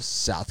Central,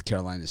 South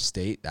Carolina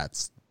State.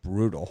 That's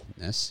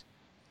brutalness.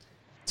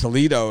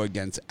 Toledo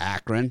against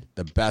Akron,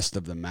 the best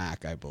of the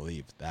MAC, I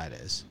believe that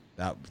is.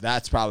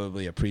 That's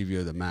probably a preview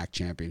of the MAC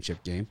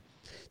championship game.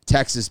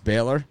 Texas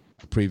Baylor,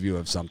 a preview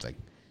of something.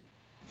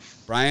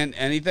 Brian,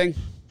 anything?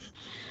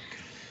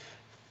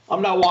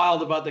 I'm not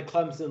wild about the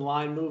Clemson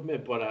line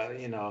movement, but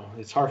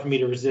it's hard for me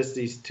to resist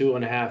these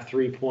 2.5,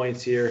 3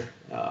 points here.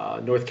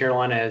 North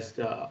Carolina has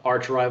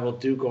arch rival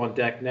Duke on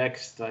deck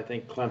next. I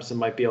think Clemson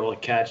might be able to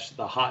catch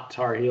the hot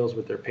Tar Heels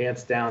with their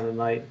pants down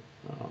tonight.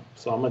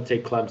 So I'm going to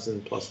take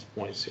Clemson plus the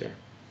points here.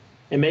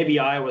 And maybe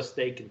Iowa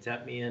State can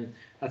tempt me in.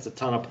 That's a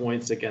ton of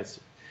points against.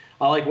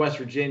 I like West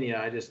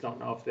Virginia. I just don't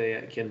know if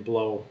they can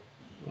blow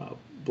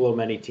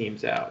many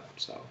teams out.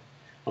 So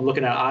I'm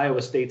looking at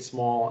Iowa State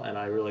small, and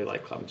I really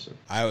like Clemson.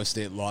 Iowa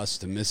State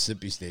lost to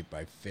Mississippi State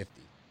by 50.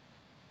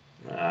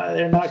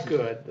 They're not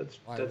good.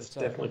 That's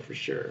definitely for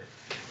sure.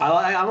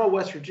 I'm a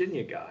West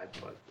Virginia guy,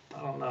 but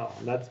I don't know.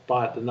 And that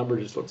spot, the number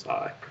just looks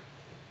high.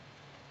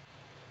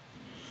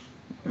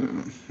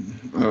 I'm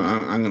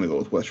going to go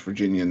with West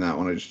Virginia in that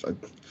one.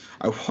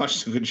 I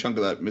watched a good chunk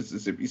of that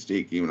Mississippi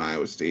State game, and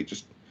Iowa State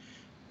just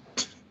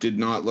did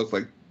not look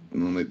like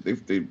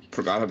they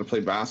forgot how to play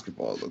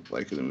basketball. It looked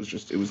like, and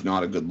it was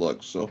not a good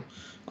look. So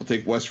I'll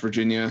take West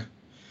Virginia,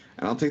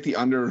 and I'll take the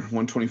under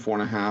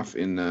 124.5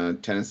 in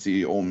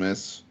Tennessee Ole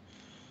Miss.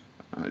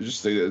 I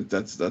just think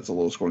that's a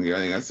low scoring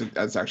game. I think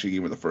that's actually a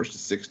game where the first to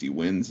 60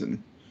 wins,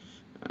 and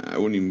I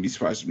wouldn't even be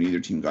surprised if neither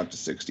team got to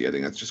 60. I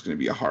think that's just going to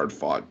be a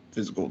hard-fought,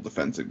 physical,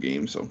 defensive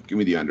game. So give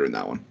me the under in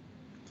that one.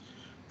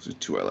 Those are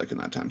two I like in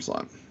that time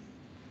slot.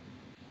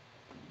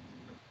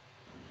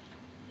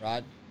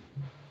 Rod?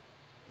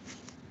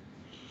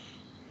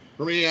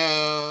 For me,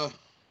 I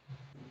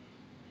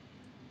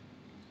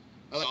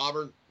like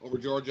Auburn over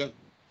Georgia.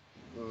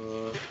 We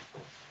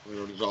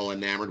were just all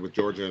enamored with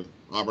Georgia.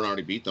 Auburn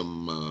already beat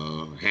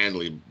them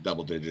handily,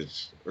 double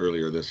digits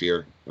earlier this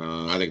year.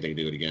 I think they can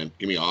do it again.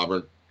 Give me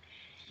Auburn.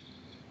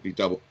 Beat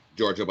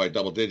Georgia by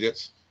double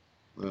digits.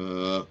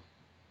 I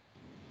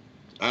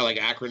like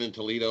Akron and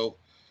Toledo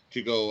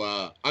to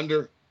go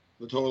under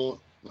the total.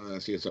 I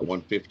see it's at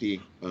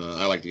 150.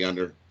 I like the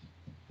under.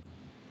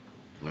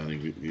 I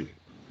think you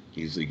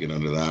easily get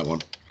under that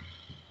one.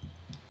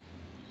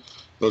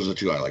 Those are the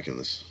two I like in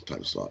this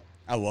time slot.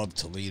 I love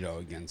Toledo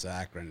against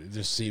Akron. It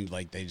just seemed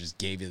like they just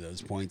gave you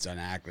those points on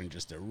Akron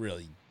just to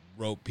really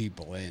rope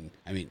people in.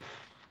 I mean,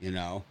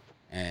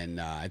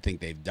 and I think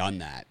they've done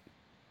that.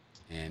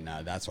 And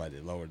that's why they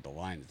lowered the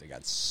line. They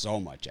got so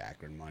much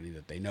Akron money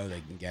that they know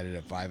they can get it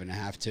at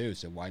 5.5 too.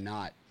 So why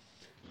not?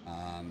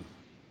 I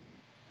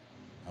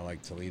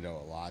like Toledo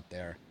a lot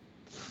there.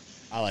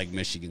 I like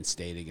Michigan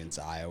State against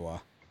Iowa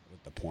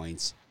with the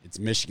points. It's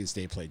Michigan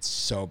State played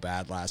so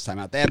bad last time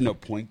out. They have no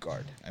point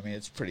guard. I mean,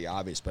 it's pretty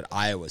obvious, but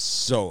Iowa's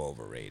so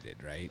overrated,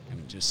 right? I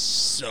mean,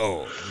 just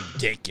so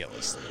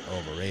ridiculously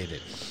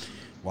overrated.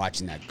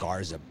 Watching that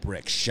Garza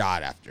brick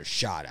shot after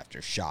shot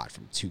after shot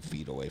from 2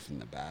 feet away from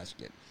the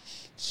basket.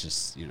 It's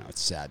just,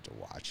 it's sad to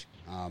watch.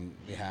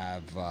 We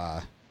have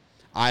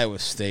Iowa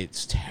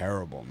State's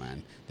terrible,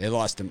 man. They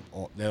lost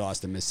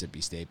to Mississippi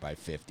State by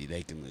 50.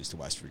 They can lose to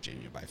West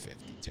Virginia by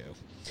 50 too.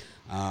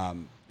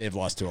 They've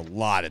lost to a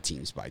lot of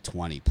teams by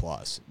 20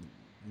 plus,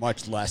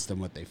 much less than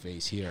what they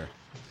face here.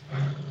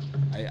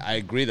 I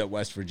agree that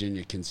West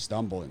Virginia can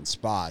stumble in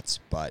spots,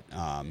 but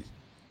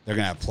they're going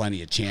to have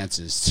plenty of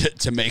chances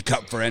to make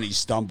up for any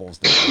stumbles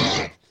that they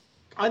have.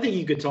 I think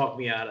you could talk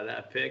me out of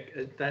that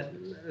pick.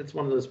 That's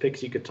one of those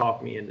picks you could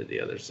talk me into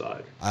the other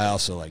side. I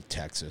also like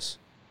Texas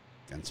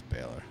against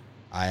Baylor.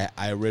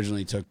 I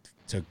originally took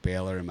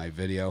Baylor in my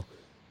video,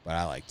 but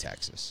I like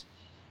Texas.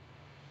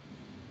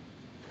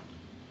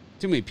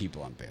 Too many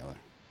people on Baylor.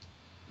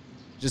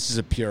 Just as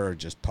a pure,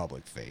 just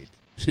public fade.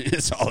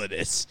 That's all it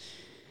is.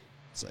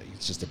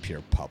 It's just a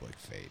pure public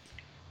fade.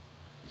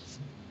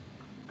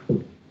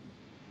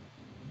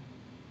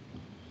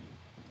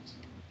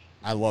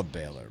 I love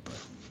Baylor, but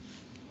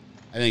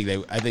I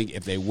think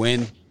if they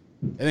win,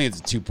 I think it's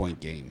a 2-point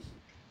game.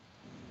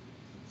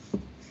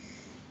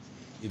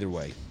 Either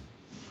way.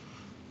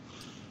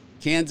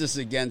 Kansas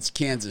against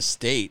Kansas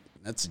State.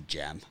 That's a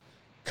gem.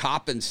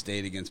 Coppin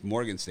State against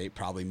Morgan State,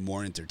 probably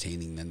more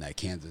entertaining than that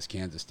Kansas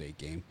State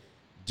game.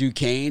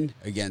 Duquesne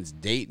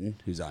against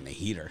Dayton, who's on a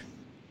heater.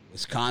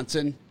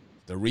 Wisconsin,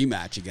 the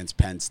rematch against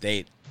Penn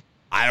State.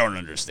 I don't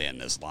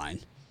understand this line.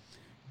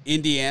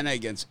 Indiana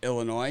against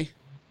Illinois.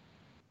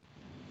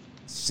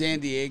 San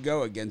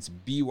Diego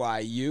against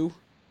BYU.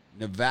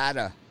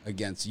 Nevada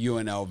against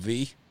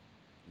UNLV.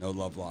 No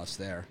love lost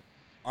there.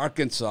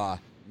 Arkansas,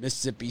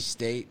 Mississippi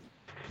State.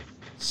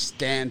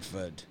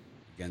 Stanford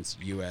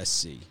against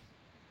USC.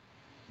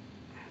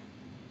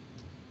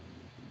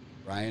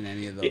 Ryan,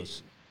 any of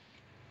those?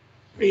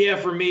 Yeah,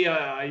 for me,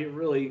 I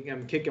really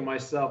am kicking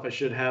myself. I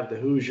should have the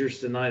Hoosiers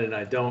tonight, and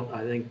I don't.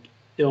 I think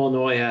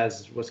Illinois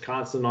has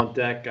Wisconsin on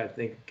deck. I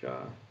think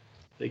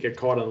they get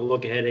caught on the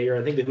look ahead here.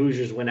 I think the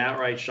Hoosiers win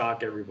outright,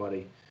 shock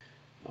everybody.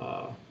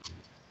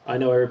 I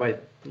know a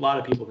lot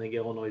of people think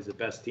Illinois is the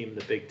best team in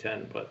the Big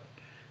Ten, but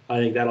I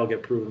think that'll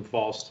get proven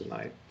false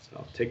tonight. So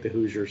I'll take the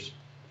Hoosiers.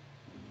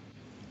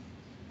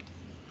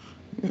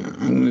 Yeah,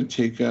 I'm gonna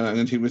take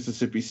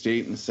Mississippi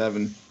State in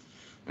 7.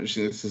 I just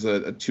think this is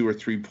a 2 or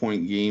 3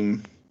 point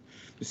game.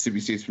 Mississippi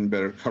State's been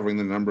better covering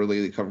the number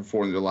lately. They covered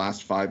 4 in their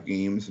last 5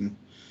 games, and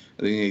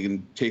I think they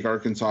can take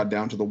Arkansas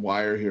down to the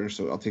wire here.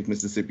 So I'll take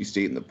Mississippi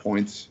State in the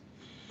points.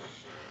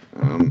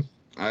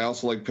 I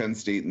also like Penn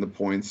State in the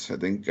points. I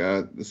think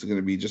this is going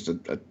to be just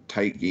a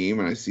tight game,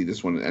 and I see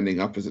this one ending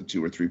up as a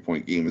 2 or 3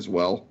 point game as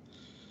well.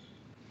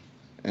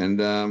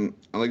 And I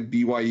like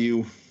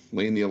BYU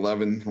laying the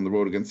 11 on the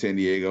road against San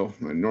Diego.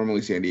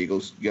 Normally San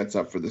Diego gets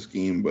up for this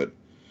game, but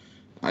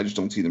I just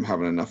don't see them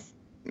having enough,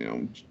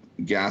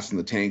 gas in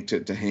the tank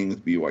to hang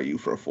with BYU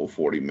for a full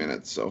 40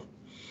 minutes. So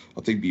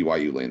I'll take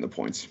BYU laying the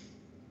points.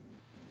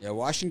 Yeah,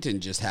 Washington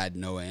just had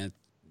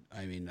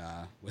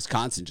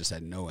Wisconsin just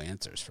had no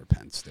answers for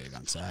Penn State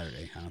on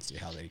Saturday. I don't see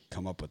how they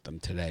come up with them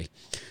today.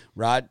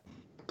 Rod?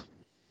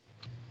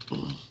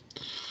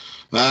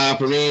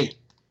 For me,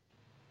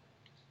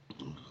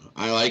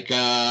 I like...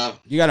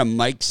 you got a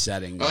mic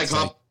setting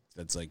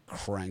that's like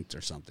cranked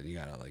or something. You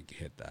got to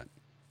hit that.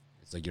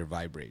 It's like you're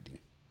vibrating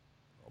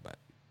a little bit.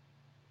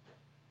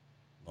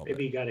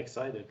 Maybe he got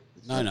excited.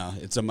 No,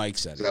 it's a mic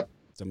setting.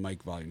 It's a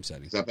mic volume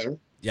setting. Is that better?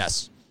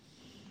 Yes.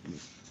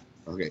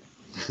 Okay.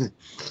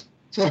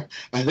 Sorry,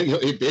 I think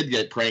it did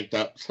get cranked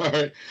up.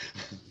 Sorry.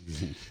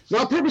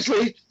 Not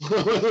purposely.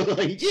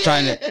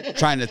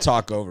 Trying to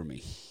talk over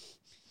me.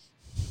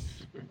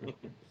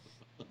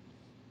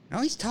 No,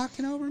 he's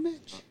talking over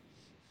Mitch.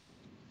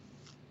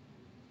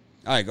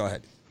 All right, go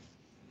ahead.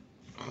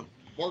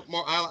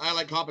 I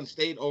like Coppin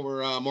State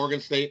over Morgan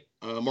State.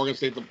 Morgan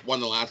State won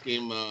the last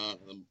game,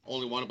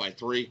 only won it by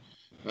 3.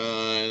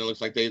 And it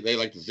looks like they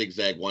like to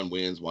zigzag. One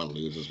wins, one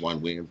loses,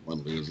 one wins,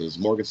 one loses.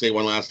 Morgan State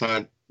won last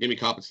time. Give me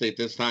Coppin State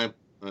this time.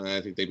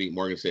 I think they beat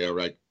Morgan State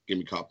outright. Give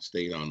me Coppin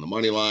State on the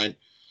money line.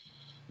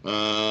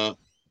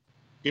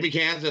 Give me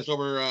Kansas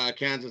over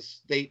Kansas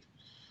State.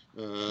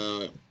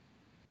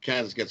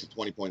 Kansas gets a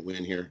 20-point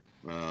win here.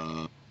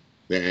 They're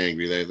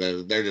angry.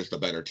 They're just a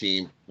better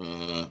team.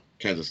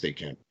 Kansas State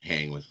can't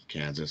hang with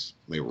Kansas.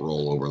 They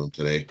roll over them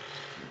today.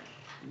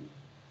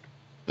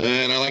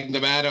 And I like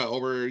Nevada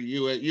over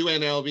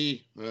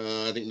UNLV.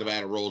 I think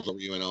Nevada rolls over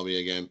UNLV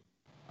again,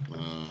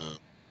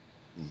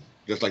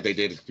 just like they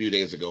did a few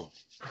days ago.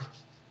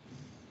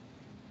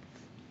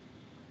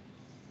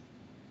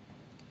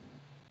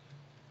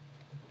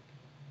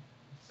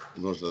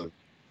 And those are the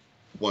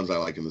ones I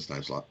like in this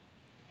time slot.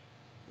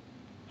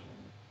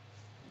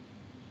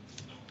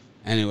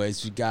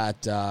 Anyways, we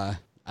got I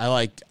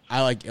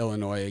like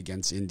Illinois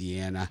against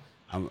Indiana.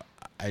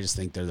 I just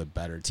think they're the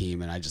better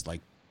team, and I just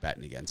like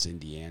betting against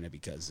Indiana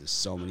because there's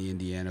so many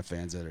Indiana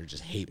fans that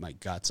just hate my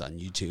guts on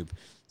YouTube.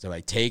 So if I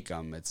take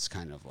them, it's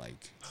kind of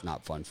like it's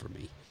not fun for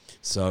me.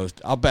 So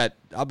I'll bet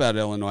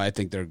Illinois. I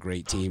think they're a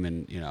great team,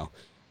 and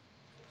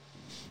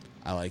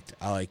I like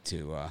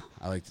to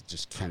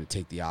just kind of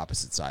take the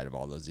opposite side of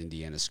all those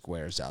Indiana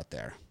squares out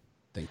there.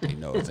 Think they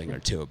know a thing or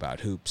two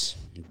about hoops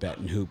and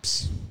betting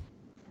hoops.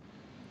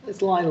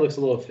 This line looks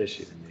a little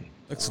fishy to me.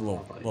 It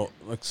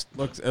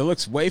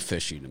looks way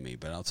fishy to me,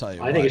 but I'll tell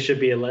you. I think it should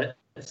be a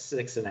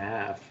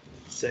 6.5,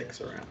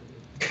 6 around.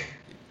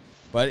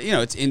 But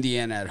it's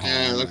Indiana at home.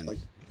 Yeah, it looks like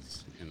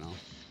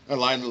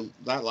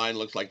that line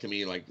looks like to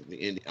me like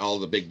all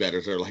the big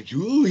bettors are like,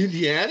 ooh,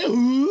 Indiana,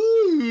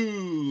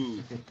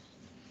 ooh.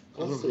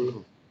 We'll see.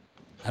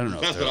 I don't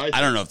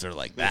know if they're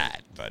like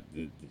that, but.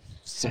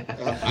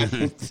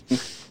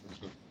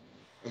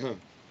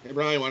 Hey,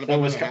 Brian, what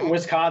about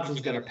Wisconsin's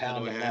going to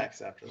pound the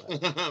next after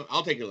that.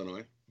 I'll take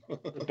Illinois.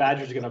 The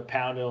Badgers are going to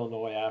pound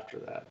Illinois after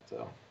that.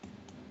 So.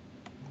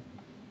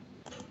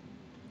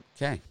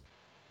 Okay.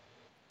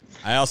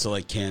 I also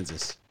like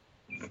Kansas.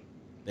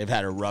 They've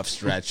had a rough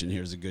stretch, and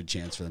here's a good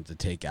chance for them to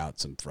take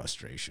out some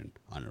frustration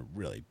on a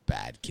really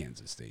bad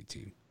Kansas State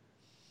team.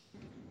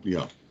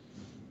 Yeah.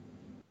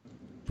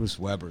 Bruce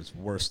Weber's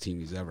worst team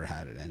he's ever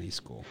had at any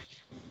school.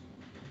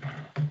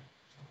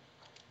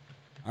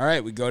 All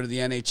right, we go to the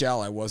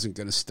NHL. I wasn't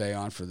going to stay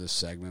on for this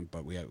segment,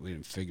 but we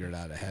didn't figure it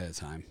out ahead of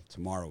time.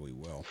 Tomorrow we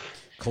will.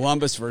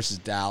 Columbus versus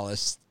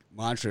Dallas.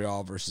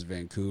 Montreal versus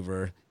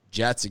Vancouver.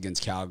 Jets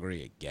against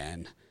Calgary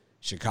again.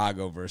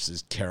 Chicago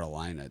versus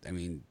Carolina. I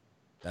mean,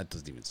 that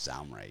doesn't even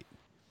sound right.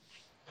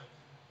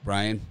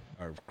 Brian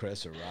or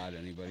Chris or Rod,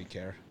 anybody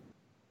care?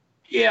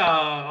 Yeah,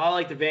 I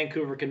like the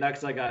Vancouver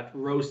Canucks. I got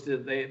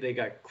roasted. They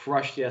got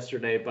crushed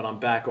yesterday, but I'm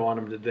back on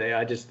them today.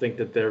 I just think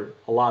that they're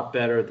a lot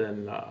better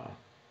than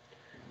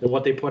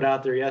what they put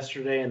out there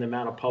yesterday, and the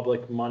amount of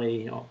public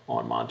money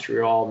on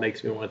Montreal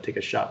makes me want to take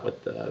a shot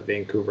with the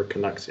Vancouver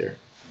Canucks here.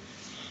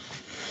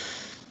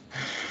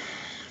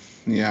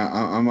 Yeah,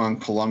 I'm on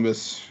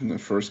Columbus in the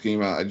first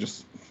game. I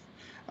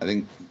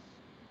think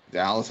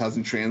Dallas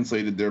hasn't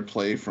translated their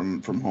play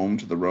from home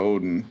to the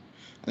road, and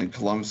I think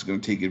Columbus is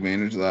going to take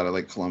advantage of that. I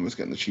like Columbus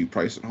getting the cheap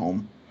price at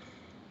home.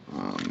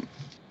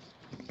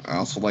 I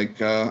also like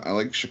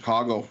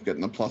Chicago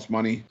getting the plus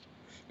money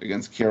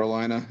against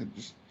Carolina.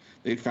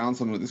 They'd found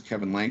something with this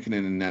Kevin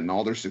Lankinen in net, and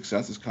all their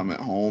success has come at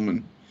home.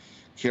 And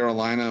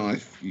Carolina,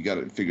 you got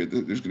to figure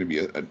that there's going to be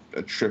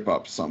a trip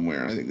up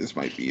somewhere. I think this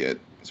might be it.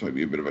 This might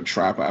be a bit of a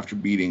trap after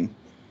beating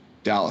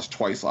Dallas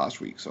twice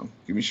last week. So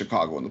give me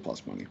Chicago in the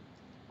plus money.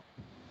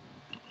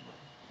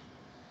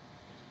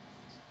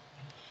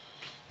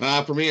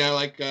 For me, I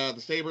like the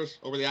Sabres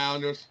over the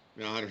Islanders.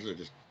 You know, Islanders are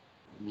just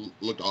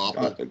looked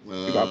awful.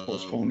 It got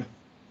postponed.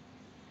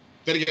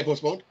 Did it get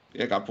postponed?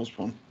 Yeah, it got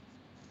postponed.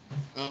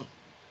 Oh.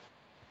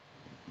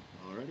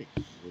 Alrighty.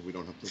 Well, we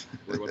don't have to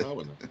worry about that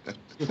one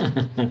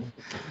then.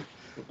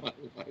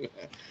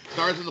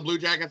 Stars and the Blue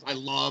Jackets, I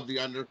love the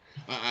under.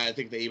 I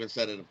think they even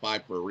set it at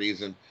 5 for a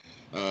reason.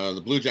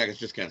 The Blue Jackets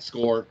just can't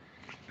score.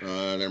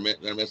 They're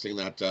missing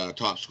that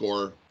top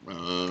scorer.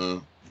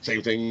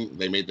 Same thing.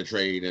 They made the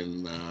trade,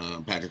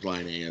 and Patrick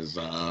Laine is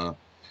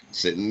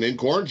sitting in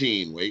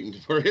quarantine, waiting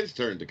for his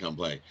turn to come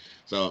play.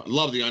 So I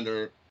love the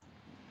under.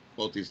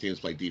 Both these teams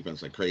play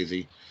defense like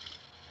crazy.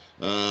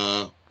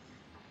 With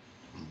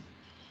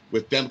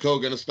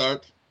Demko going to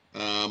start,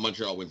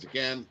 Montreal wins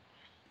again.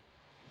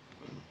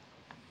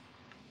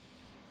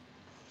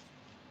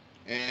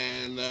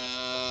 And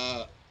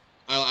I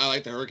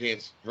like the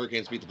Hurricanes.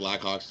 Hurricanes beat the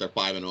Blackhawks. They're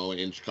 5-0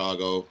 in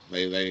Chicago.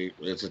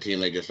 It's a team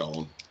they just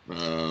own.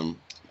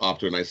 Off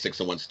to a nice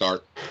 6-1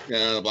 start.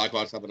 Yeah, the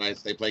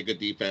Blackhawks they play good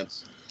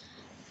defense,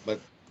 but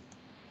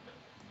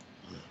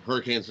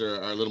Hurricanes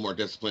are a little more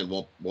disciplined.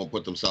 Won't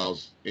put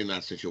themselves in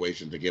that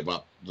situation to give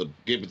the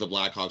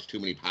Blackhawks too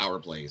many power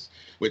plays,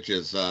 which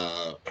is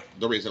the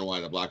reason why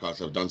the Blackhawks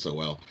have done so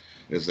well.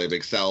 Is they've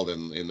excelled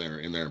in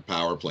their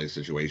power play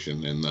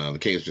situation, and the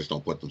Canes just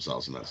don't put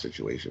themselves in that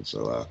situation.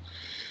 So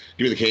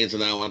give me the Canes in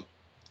that one.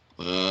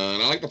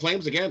 And I like the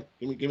Flames again.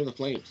 Give me the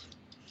Flames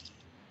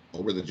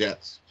over the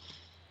Jets.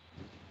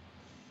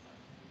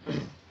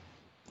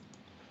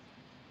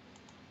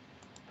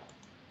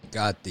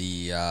 Got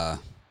the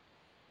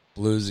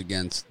Blues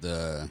against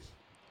the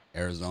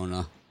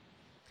Arizona.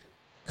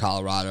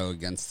 Colorado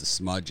against the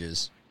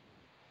Smudges.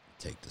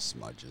 Take the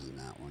Smudges in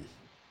that one.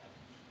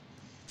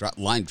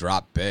 Line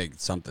dropped big.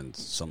 Someone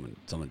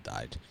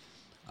died.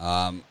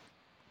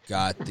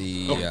 Got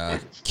the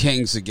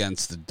Kings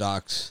against the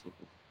Ducks.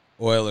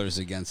 Oilers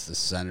against the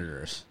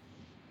Senators.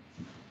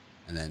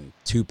 And then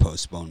 2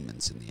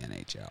 postponements in the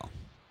NHL.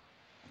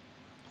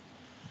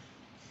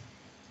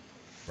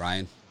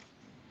 Brian?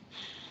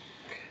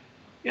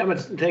 Yeah, I'm going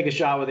to take a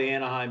shot with the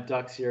Anaheim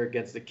Ducks here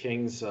against the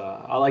Kings.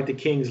 I like the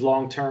Kings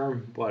long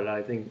term, but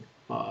I think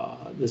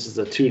this is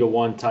a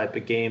 2-1 type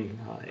of game.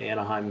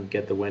 Anaheim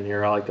get the win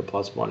here. I like the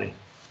plus money.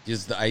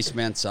 Does the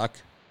Iceman suck?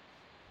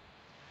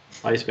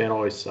 Iceman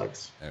always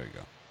sucks. There we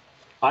go.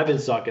 I've been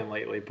sucking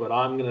lately, but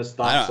I'm going to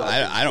stop sucking.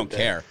 I don't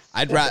care.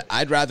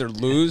 I'd rather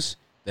lose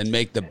than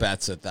make the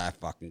bets that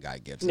fucking guy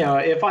gives. No,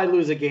 if I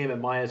lose a game at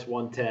minus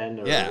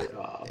 110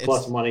 or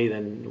plus money,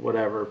 then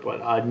whatever.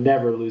 But I'd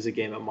never lose a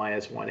game at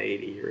minus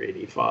 180 or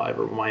 85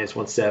 or minus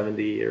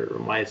 170 or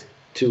minus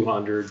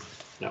 200.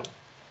 No.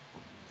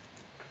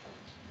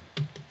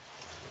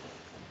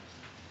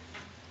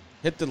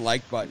 Hit the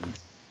like button.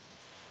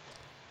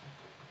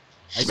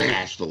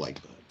 Smash the like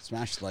button.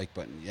 Smash the like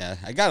button. Yeah,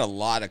 I got a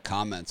lot of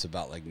comments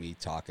about like me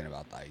talking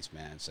about the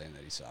Iceman, saying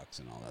that he sucks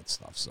and all that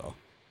stuff. So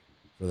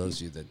for those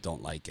of you that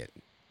don't like it,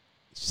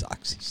 he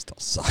sucks. He still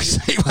sucks.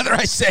 Whether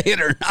I say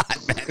it or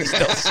not, man, he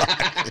still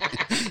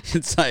sucks.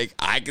 It's like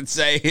I can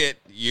say it,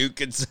 you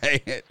can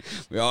say it.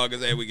 We all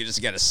can say it. We can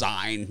just get a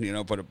sign,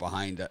 put it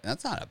behind it.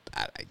 That's not a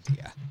bad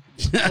idea.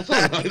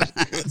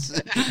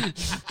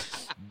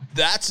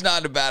 That's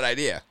not a bad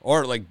idea.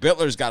 Or like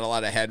Bittler's got a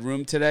lot of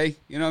headroom today,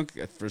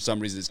 for some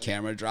reason his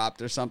camera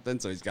dropped or something,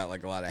 so he's got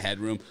like a lot of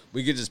headroom.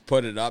 We could just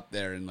put it up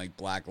there in like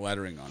black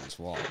lettering on his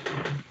wall.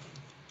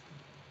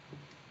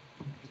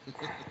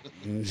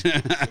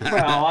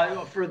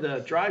 Well, for the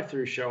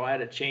drive-through show, I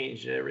had to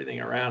change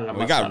everything around. And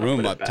we got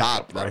room up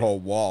top, that whole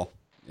wall.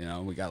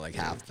 We got like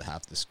half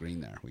the screen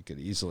there. We could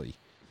easily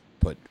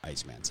put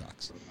Iceman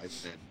sucks.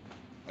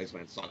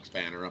 Iceman sucks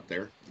banner up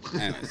there.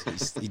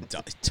 Anyways, he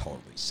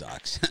totally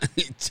sucks.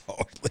 He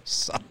totally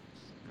sucks.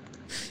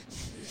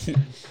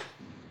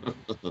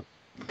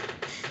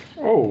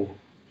 Oh,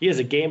 he has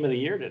a game of the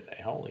year today.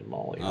 Holy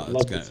moly. I'd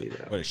love to see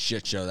that. What a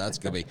shit show that's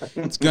going to be.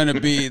 It's going to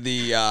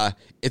be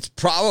it's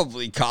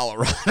probably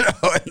Colorado,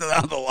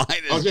 and the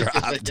line is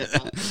dropped.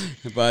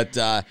 But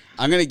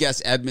I'm going to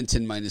guess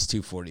Edmonton minus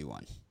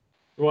 241.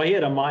 Well, he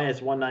had a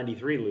minus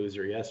 193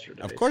 loser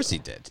yesterday. Of course he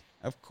did.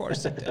 Of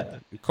course he did.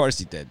 Of course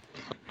he did.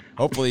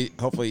 Hopefully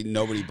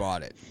nobody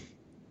bought it.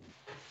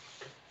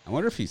 I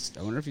wonder if he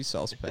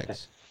sells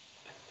picks.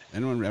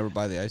 Anyone ever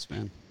buy the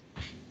Iceman?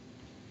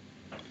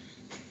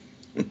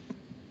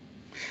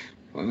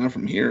 Well, not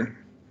from here.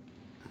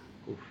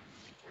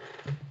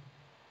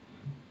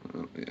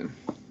 Oh yeah.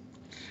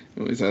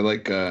 Anyways, I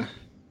like the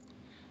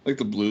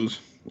Blues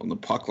on the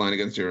puck line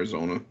against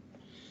Arizona.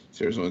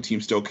 This Arizona team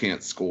still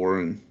can't score,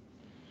 and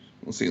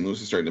St.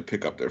 Louis is starting to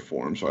pick up their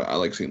form, so I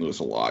like St. Louis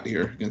a lot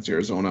here against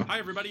Arizona. Hi,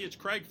 everybody. It's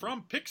Craig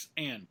from Picks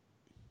and.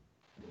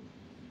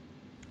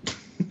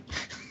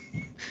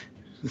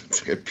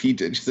 It's like a P.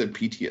 Did you said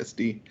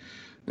PTSD?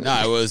 No,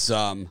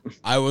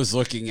 I was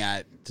looking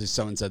at.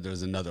 Someone said there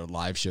was another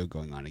live show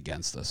going on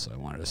against us, so I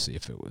wanted to see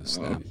if it was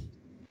them.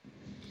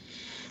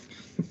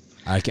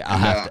 I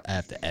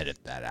have to edit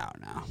that out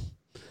now.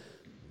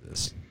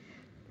 Just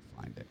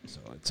find it. So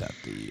it's at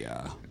the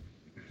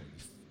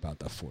about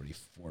the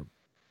 44-minute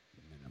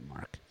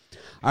mark.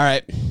 All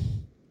right.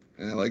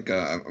 And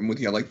I'm with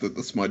you. I like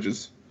the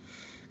smudges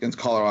against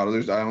Colorado.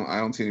 I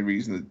don't see any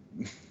reason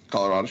that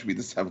Colorado should be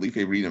this heavily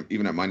favored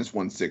even at minus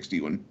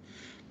 160 when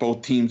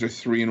both teams are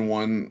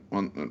 3-1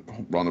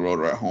 on the road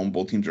or at home.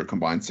 Both teams are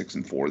combined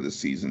 6-4 this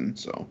season.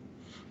 So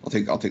I'll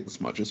take the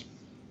smudges.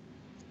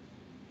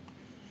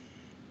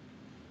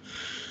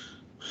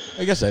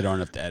 I guess I don't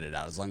have to edit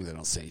out as long as I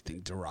don't say anything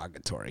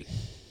derogatory,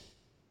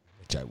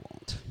 which I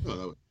won't.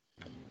 Oh,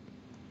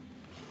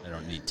 I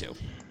don't need to.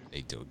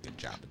 They do a good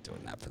job of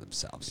doing that for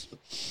themselves.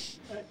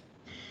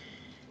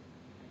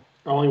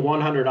 Only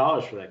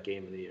 $100 for that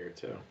game of the year,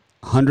 too.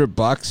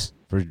 $100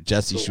 for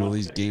Jesse For one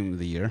Shuli's pick. game of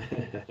the year.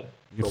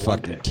 You're For one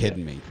fucking pick,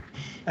 kidding me.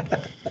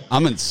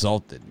 I'm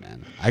insulted,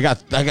 man. I got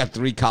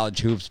 3 college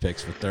hoops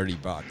picks for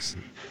 $30.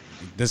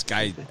 This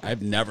guy,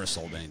 I've never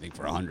sold anything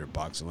for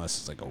 $100 unless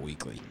it's like a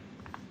weekly.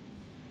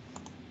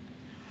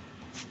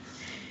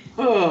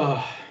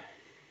 Oh,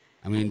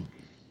 I mean,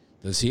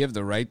 does he have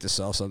the right to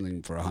sell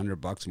something for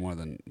 $100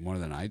 more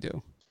than I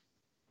do?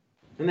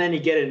 and then you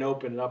get it and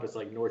open it up. It's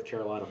like North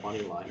Carolina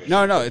money line.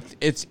 Or No,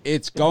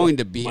 it's going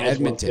to be Minus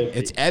Edmonton. 150.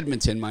 It's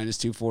Edmonton minus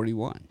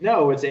 241.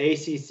 No, it's an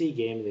ACC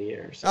game of the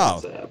year. So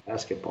Oh. it's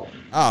basketball.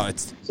 Oh,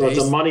 it's So it's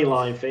a money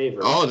line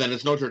favorite. Oh, then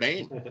it's Notre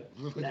Dame.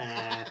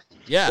 Nah.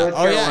 yeah. North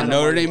Oh yeah, Carolina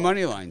Notre money Dame line.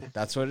 money line.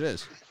 That's what it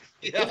is.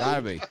 Yeah.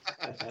 Gotta be.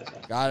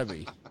 Gotta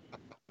be.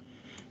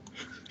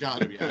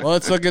 Well,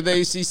 let's look at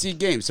the ACC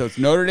game. So it's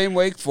Notre Dame,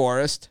 Wake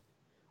Forest,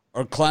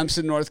 or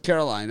Clemson, North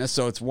Carolina.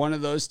 So it's one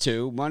of those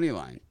two money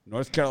line.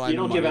 North Carolina. You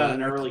don't money give out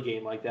line an or- early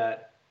game like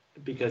that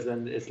because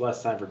then it's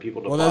less time for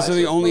people to Well, buy. those are so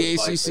the it's only most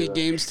likely ACC that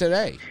games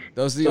today.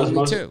 Those are the Those only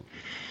most- two.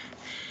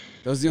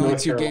 Those are the only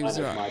North two Carolina's games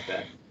there are. my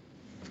bet.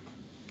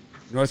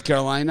 North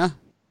Carolina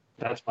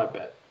That's my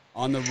bet.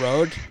 on the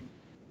road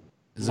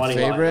is a Money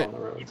line favorite. on the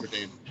road. Notre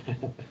Dame.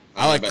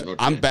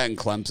 I'm Dame. betting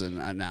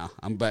Clemson now.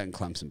 I'm betting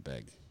Clemson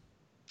big.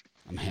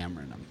 I'm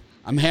hammering them.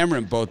 I'm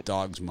hammering both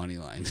dogs money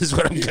line. Is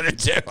what I'm gonna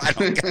do.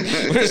 We're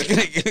just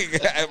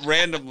gonna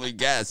randomly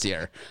guess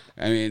here.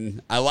 I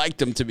mean, I liked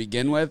them to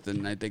begin with,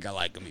 and I think I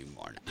like them even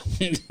more now.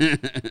 I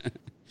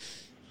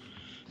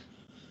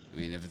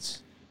mean, if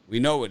it's we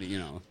know what we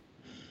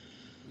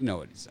know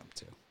what he's up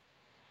to.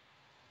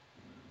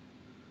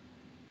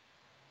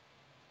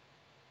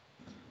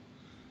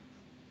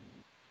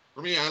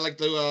 For me, I like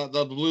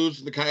the Blues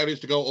and the Coyotes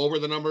to go over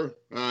the number.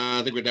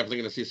 I think we're definitely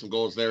going to see some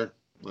goals there.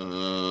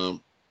 The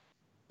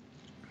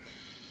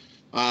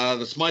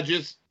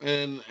Smudges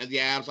and the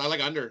Avs, I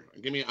like under.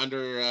 Give me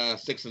under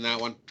 6 in that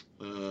one.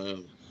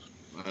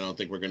 I don't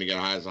think we're going to get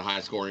as a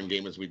high scoring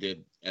game as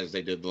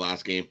they did the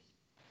last game.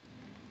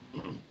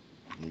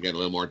 We get a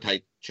little more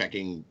tight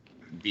checking,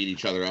 beat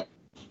each other up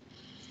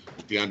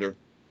with the under.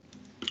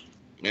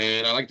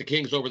 And I like the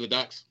Kings over the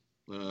Ducks.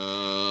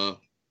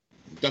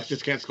 Ducks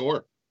just can't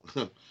score.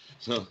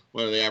 So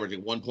what are they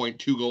averaging?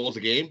 1.2 goals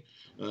a game.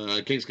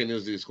 Kings can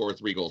usually score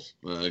 3 goals.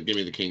 Give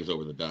me the Kings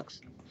over the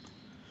Ducks.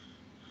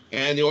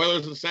 And the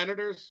Oilers and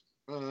Senators.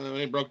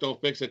 Ain't broke,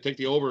 don't fix it. Take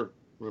the over.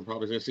 We're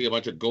probably going to see a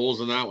bunch of goals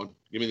in that one.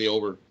 Give me the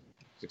over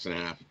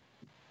 6.5.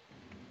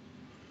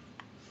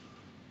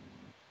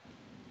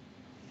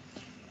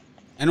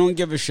 Anyone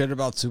give a shit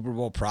about Super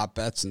Bowl prop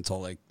bets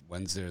until like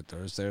Wednesday or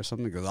Thursday or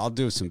something? Because I'll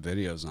do some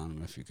videos on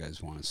them if you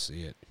guys want to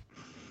see it.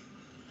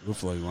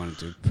 Ruffalo, you want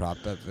to do prop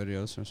bet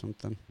videos or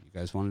something? You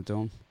guys want to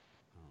do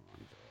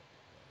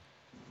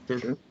them?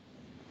 Sure.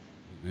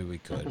 Maybe we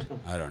could.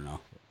 I don't know.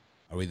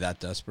 Are we that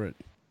desperate?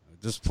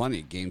 There's plenty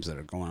of games that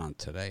are going on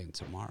today and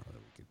tomorrow that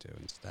we could do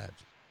instead.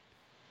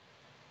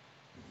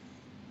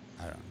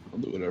 I don't know. I'll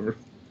do whatever.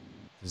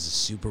 This is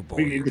Super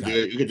Bowl. You could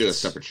do a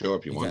separate show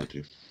if you wanted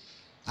to.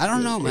 I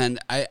don't know, man.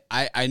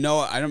 I know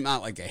I'm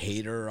not like a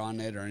hater on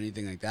it or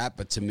anything like that,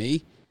 but to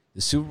me,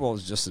 the Super Bowl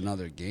is just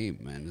another game,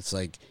 man. It's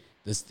like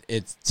this.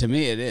 It's to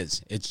me, it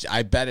is.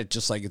 I bet it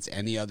just like it's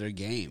any other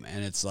game,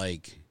 and it's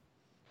like,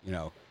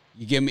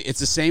 you give me.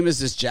 It's the same as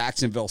this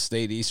Jacksonville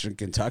State Eastern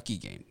Kentucky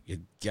game. You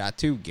got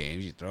 2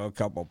 games, you throw a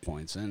couple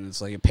points in,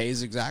 it's like it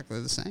pays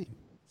exactly the same.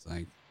 It's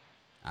like,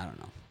 I don't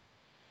know.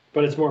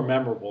 But it's more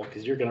memorable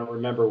because you're going to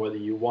remember whether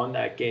you won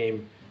that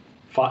game.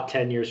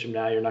 10 years from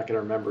now, you're not going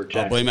to remember.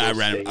 Oh, believe me, I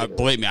Jacksonville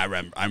State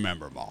or-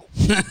 remember them all.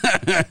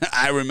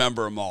 I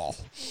remember them all.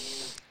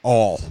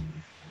 All.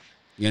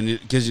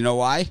 Because you know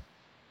why?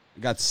 I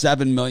got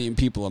 7 million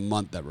people a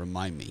month that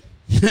remind me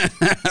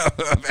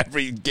of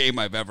every game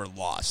I've ever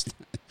lost,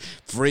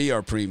 free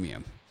or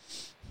premium.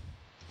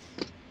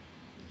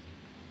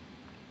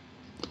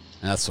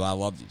 And that's why I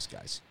love these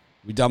guys.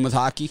 We done with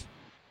hockey?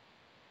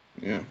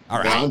 Yeah. All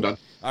right. Yeah, I'm done.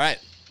 All right.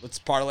 Let's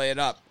parlay it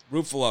up.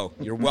 Ruffalo,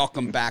 your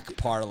welcome back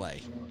parlay.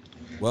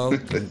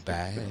 Welcome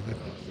back.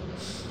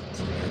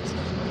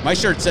 My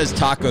shirt says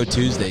Taco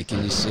Tuesday.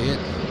 Can you see it?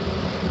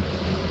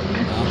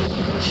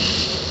 No?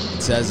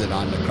 It says it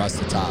on across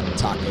the top,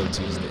 Taco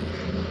Tuesday.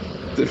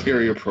 It's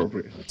very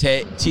appropriate.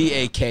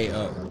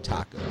 T-A-K-O,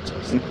 Taco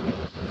Tuesday.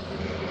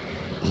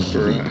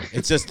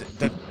 It's just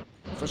that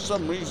for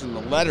some reason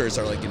the letters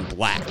are like in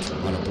black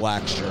on a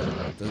black shirt.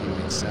 It doesn't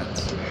make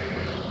sense.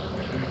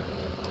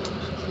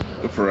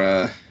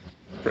 For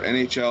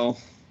NHL,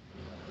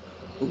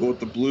 we'll go with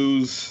the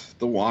Blues,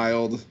 the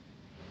Wild,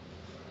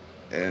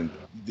 and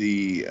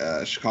the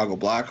Chicago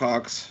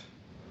Blackhawks.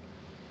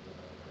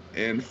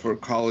 And for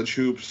college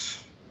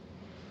hoops,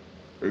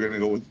 we're going to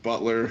go with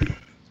Butler,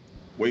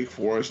 Wake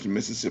Forest, and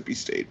Mississippi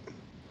State.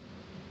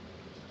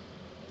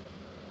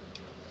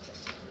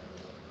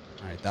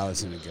 All right, that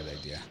wasn't a good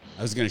idea.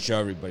 I was going to show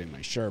everybody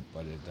my shirt,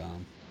 but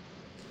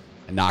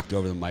I knocked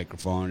over the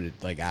microphone. It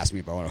like asked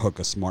me if I want to hook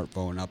a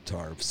smartphone up to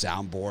our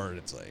soundboard.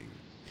 It's like,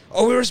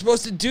 oh, we were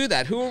supposed to do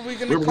that. Who are we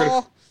going to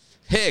call?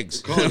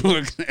 Higgs.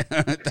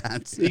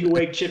 That's, you can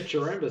wake Chip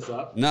Chirimbus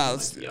up. No,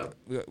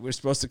 we're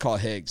supposed to call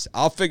Higgs.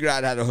 I'll figure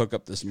out how to hook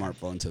up the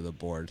smartphone to the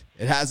board.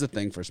 It has a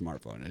thing for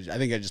smartphone. I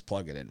think I just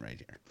plug it in right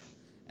here.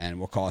 And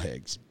we'll call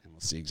Higgs, and we'll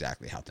see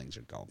exactly how things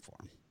are going for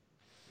him.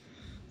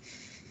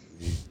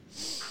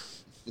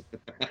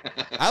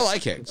 I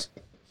like Higgs.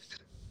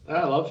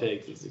 I love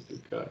Higgs. He's a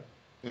good guy.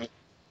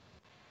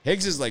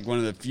 Higgs is like one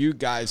of the few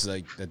guys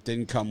like that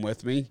didn't come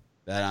with me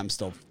that I'm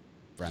still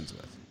friends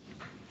with.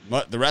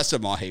 But the rest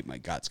of them all hate my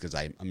guts because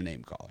I'm a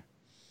name caller.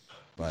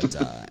 But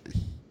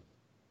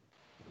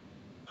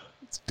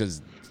it's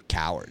because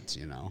cowards,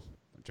 you know,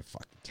 bunch of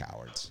fucking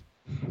cowards.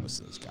 Most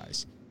of those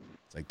guys.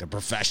 It's like they're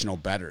professional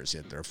bettors,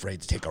 yet they're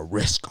afraid to take a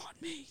risk on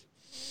me.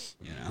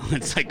 You know,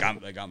 it's like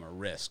I'm a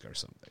risk or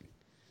something.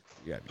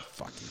 You gotta be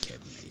fucking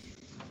kidding me.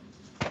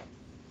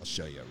 I'll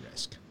show you a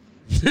risk.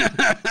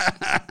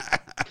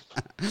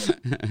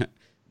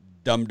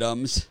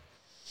 Dum-dums.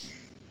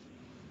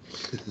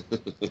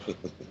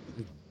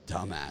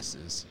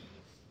 Dumbasses.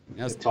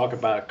 You know, talk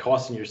about it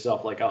costing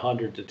yourself like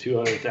 $100,000 to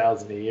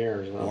 $200,000 a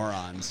year. Or something.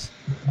 Morons.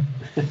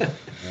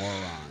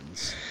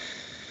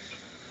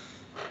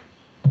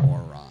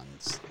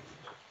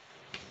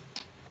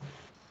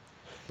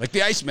 Like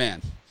the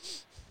Iceman.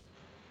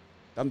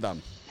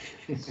 Dum-dum.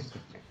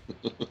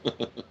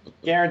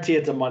 Guarantee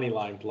it's a money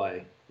line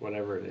play,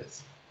 whatever it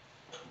is.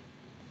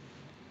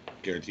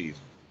 Guaranteed.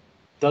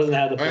 Doesn't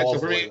have the balls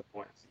to lay the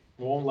points.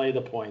 Won't lay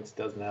the points.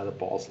 Doesn't have the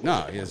balls.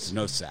 No, there's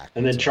no sack.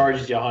 And then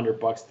charges you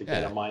 $100 to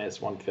get a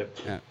minus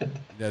 150. Yeah.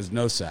 There's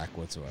no sack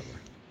whatsoever.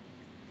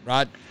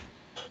 Rod.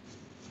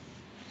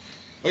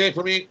 Okay,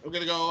 for me, we're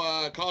gonna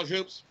go college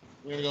hoops.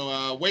 We're gonna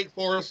go Wake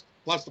Forest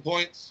plus the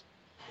points.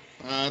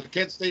 The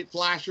Kent State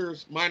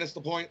Flashers minus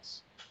the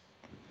points.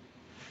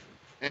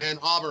 And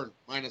Auburn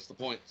minus the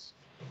points.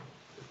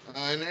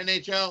 In the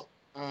NHL,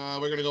 we're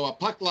going to go a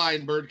puck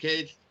line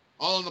birdcage,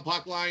 all on the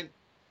puck line.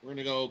 We're going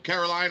to go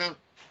Carolina,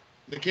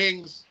 the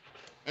Kings,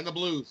 and the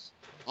Blues,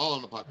 all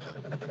on the puck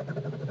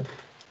line.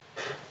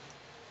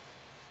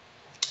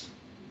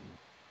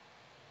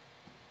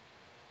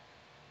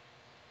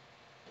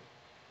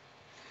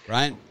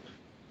 Ryan?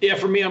 Yeah,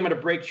 for me, I'm going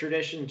to break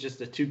tradition, just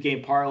a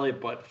 2-game parlay,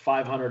 but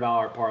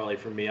 $500 parlay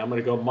for me. I'm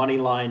going to go money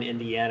line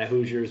Indiana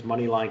Hoosiers,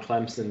 money line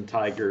Clemson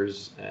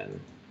Tigers, and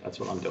that's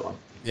what I'm doing.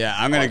 Yeah,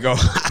 I'm going to go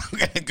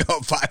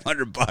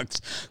 $500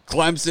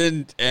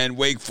 Clemson and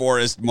Wake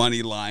Forest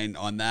money line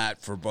on that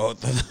for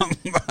both of them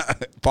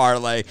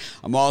parlay.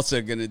 I'm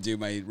also going to do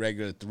my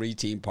regular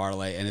 3-team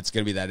parlay, and it's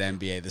going to be that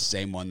NBA, the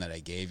same one that I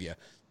gave you.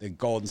 The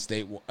Golden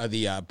State,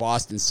 the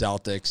Boston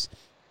Celtics,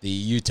 the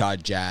Utah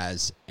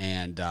Jazz,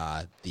 and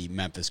the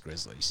Memphis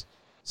Grizzlies.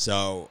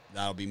 So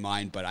that'll be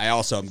mine. But I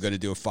also am going to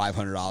do a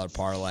 $500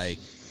 parlay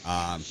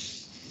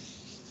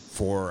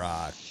for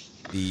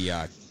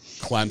the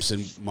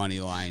Clemson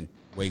money line,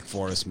 Wake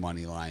Forest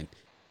money line.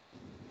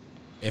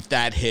 If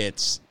that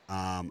hits,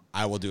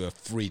 I will do a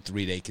free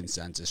 3-day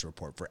consensus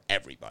report for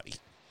everybody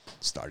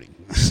starting.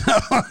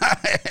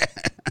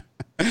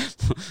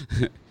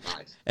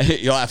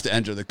 You'll have to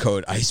enter the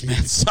code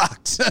Iceman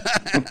Sucks.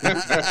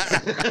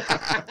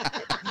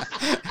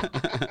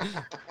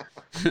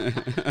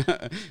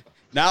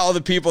 Now all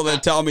the people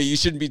that tell me you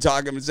shouldn't be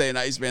talking and saying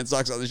Iceman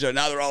Sucks on the show,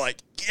 now they're all like,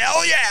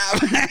 hell yeah.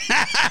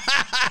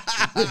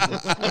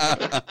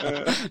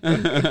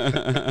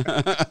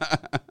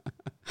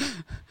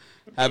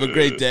 Have a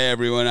great day,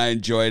 everyone. I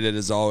enjoyed it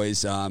as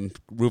always.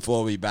 Ruffalo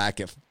will be back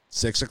at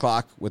 6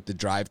 o'clock with the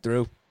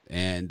drive-thru.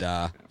 And,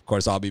 of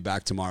course, I'll be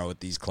back tomorrow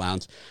with these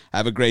clowns.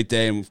 Have a great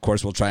day, and, of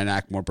course, we'll try and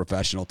act more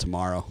professional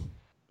tomorrow.